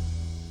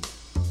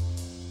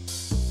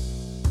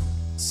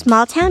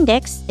 Small Town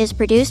Dicks is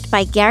produced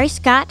by Gary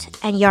Scott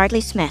and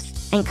Yardley Smith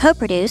and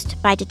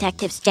co-produced by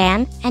Detectives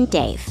Dan and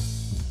Dave.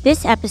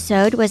 This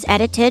episode was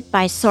edited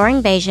by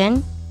Soren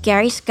Bajan,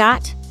 Gary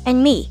Scott,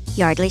 and me,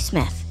 Yardley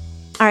Smith.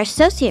 Our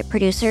associate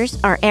producers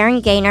are Aaron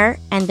Gaynor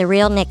and the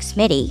real Nick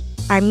Smitty.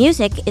 Our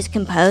music is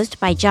composed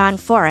by John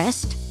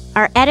Forrest.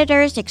 Our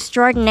editors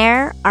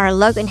extraordinaire are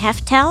Logan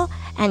Heftel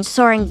and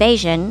Soren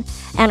Bajan,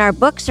 and our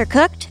books are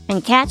cooked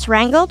and cats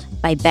wrangled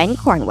by Ben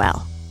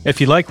Cornwell. If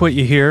you like what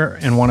you hear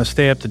and want to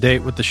stay up to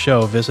date with the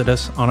show, visit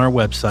us on our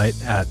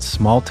website at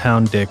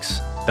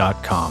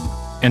smalltowndicks.com.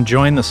 And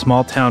join the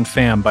Small Town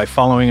fam by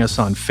following us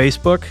on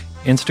Facebook,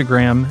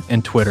 Instagram,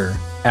 and Twitter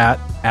at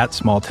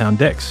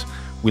SmallTownDicks.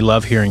 We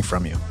love hearing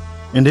from you.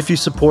 And if you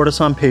support us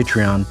on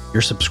Patreon,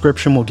 your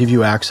subscription will give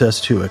you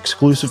access to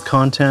exclusive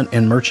content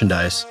and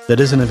merchandise that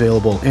isn't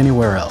available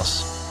anywhere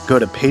else. Go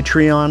to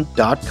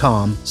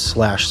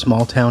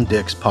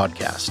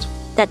patreon.com/smalltowndickspodcast.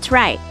 That's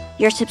right.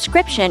 Your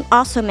subscription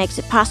also makes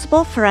it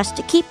possible for us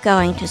to keep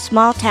going to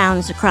small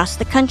towns across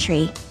the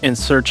country in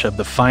search of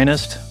the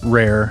finest,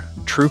 rare,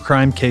 true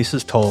crime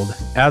cases told,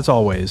 as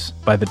always,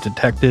 by the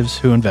detectives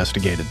who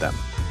investigated them.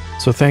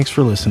 So thanks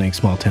for listening,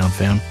 Small Town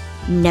fam.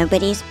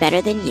 Nobody's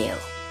better than you.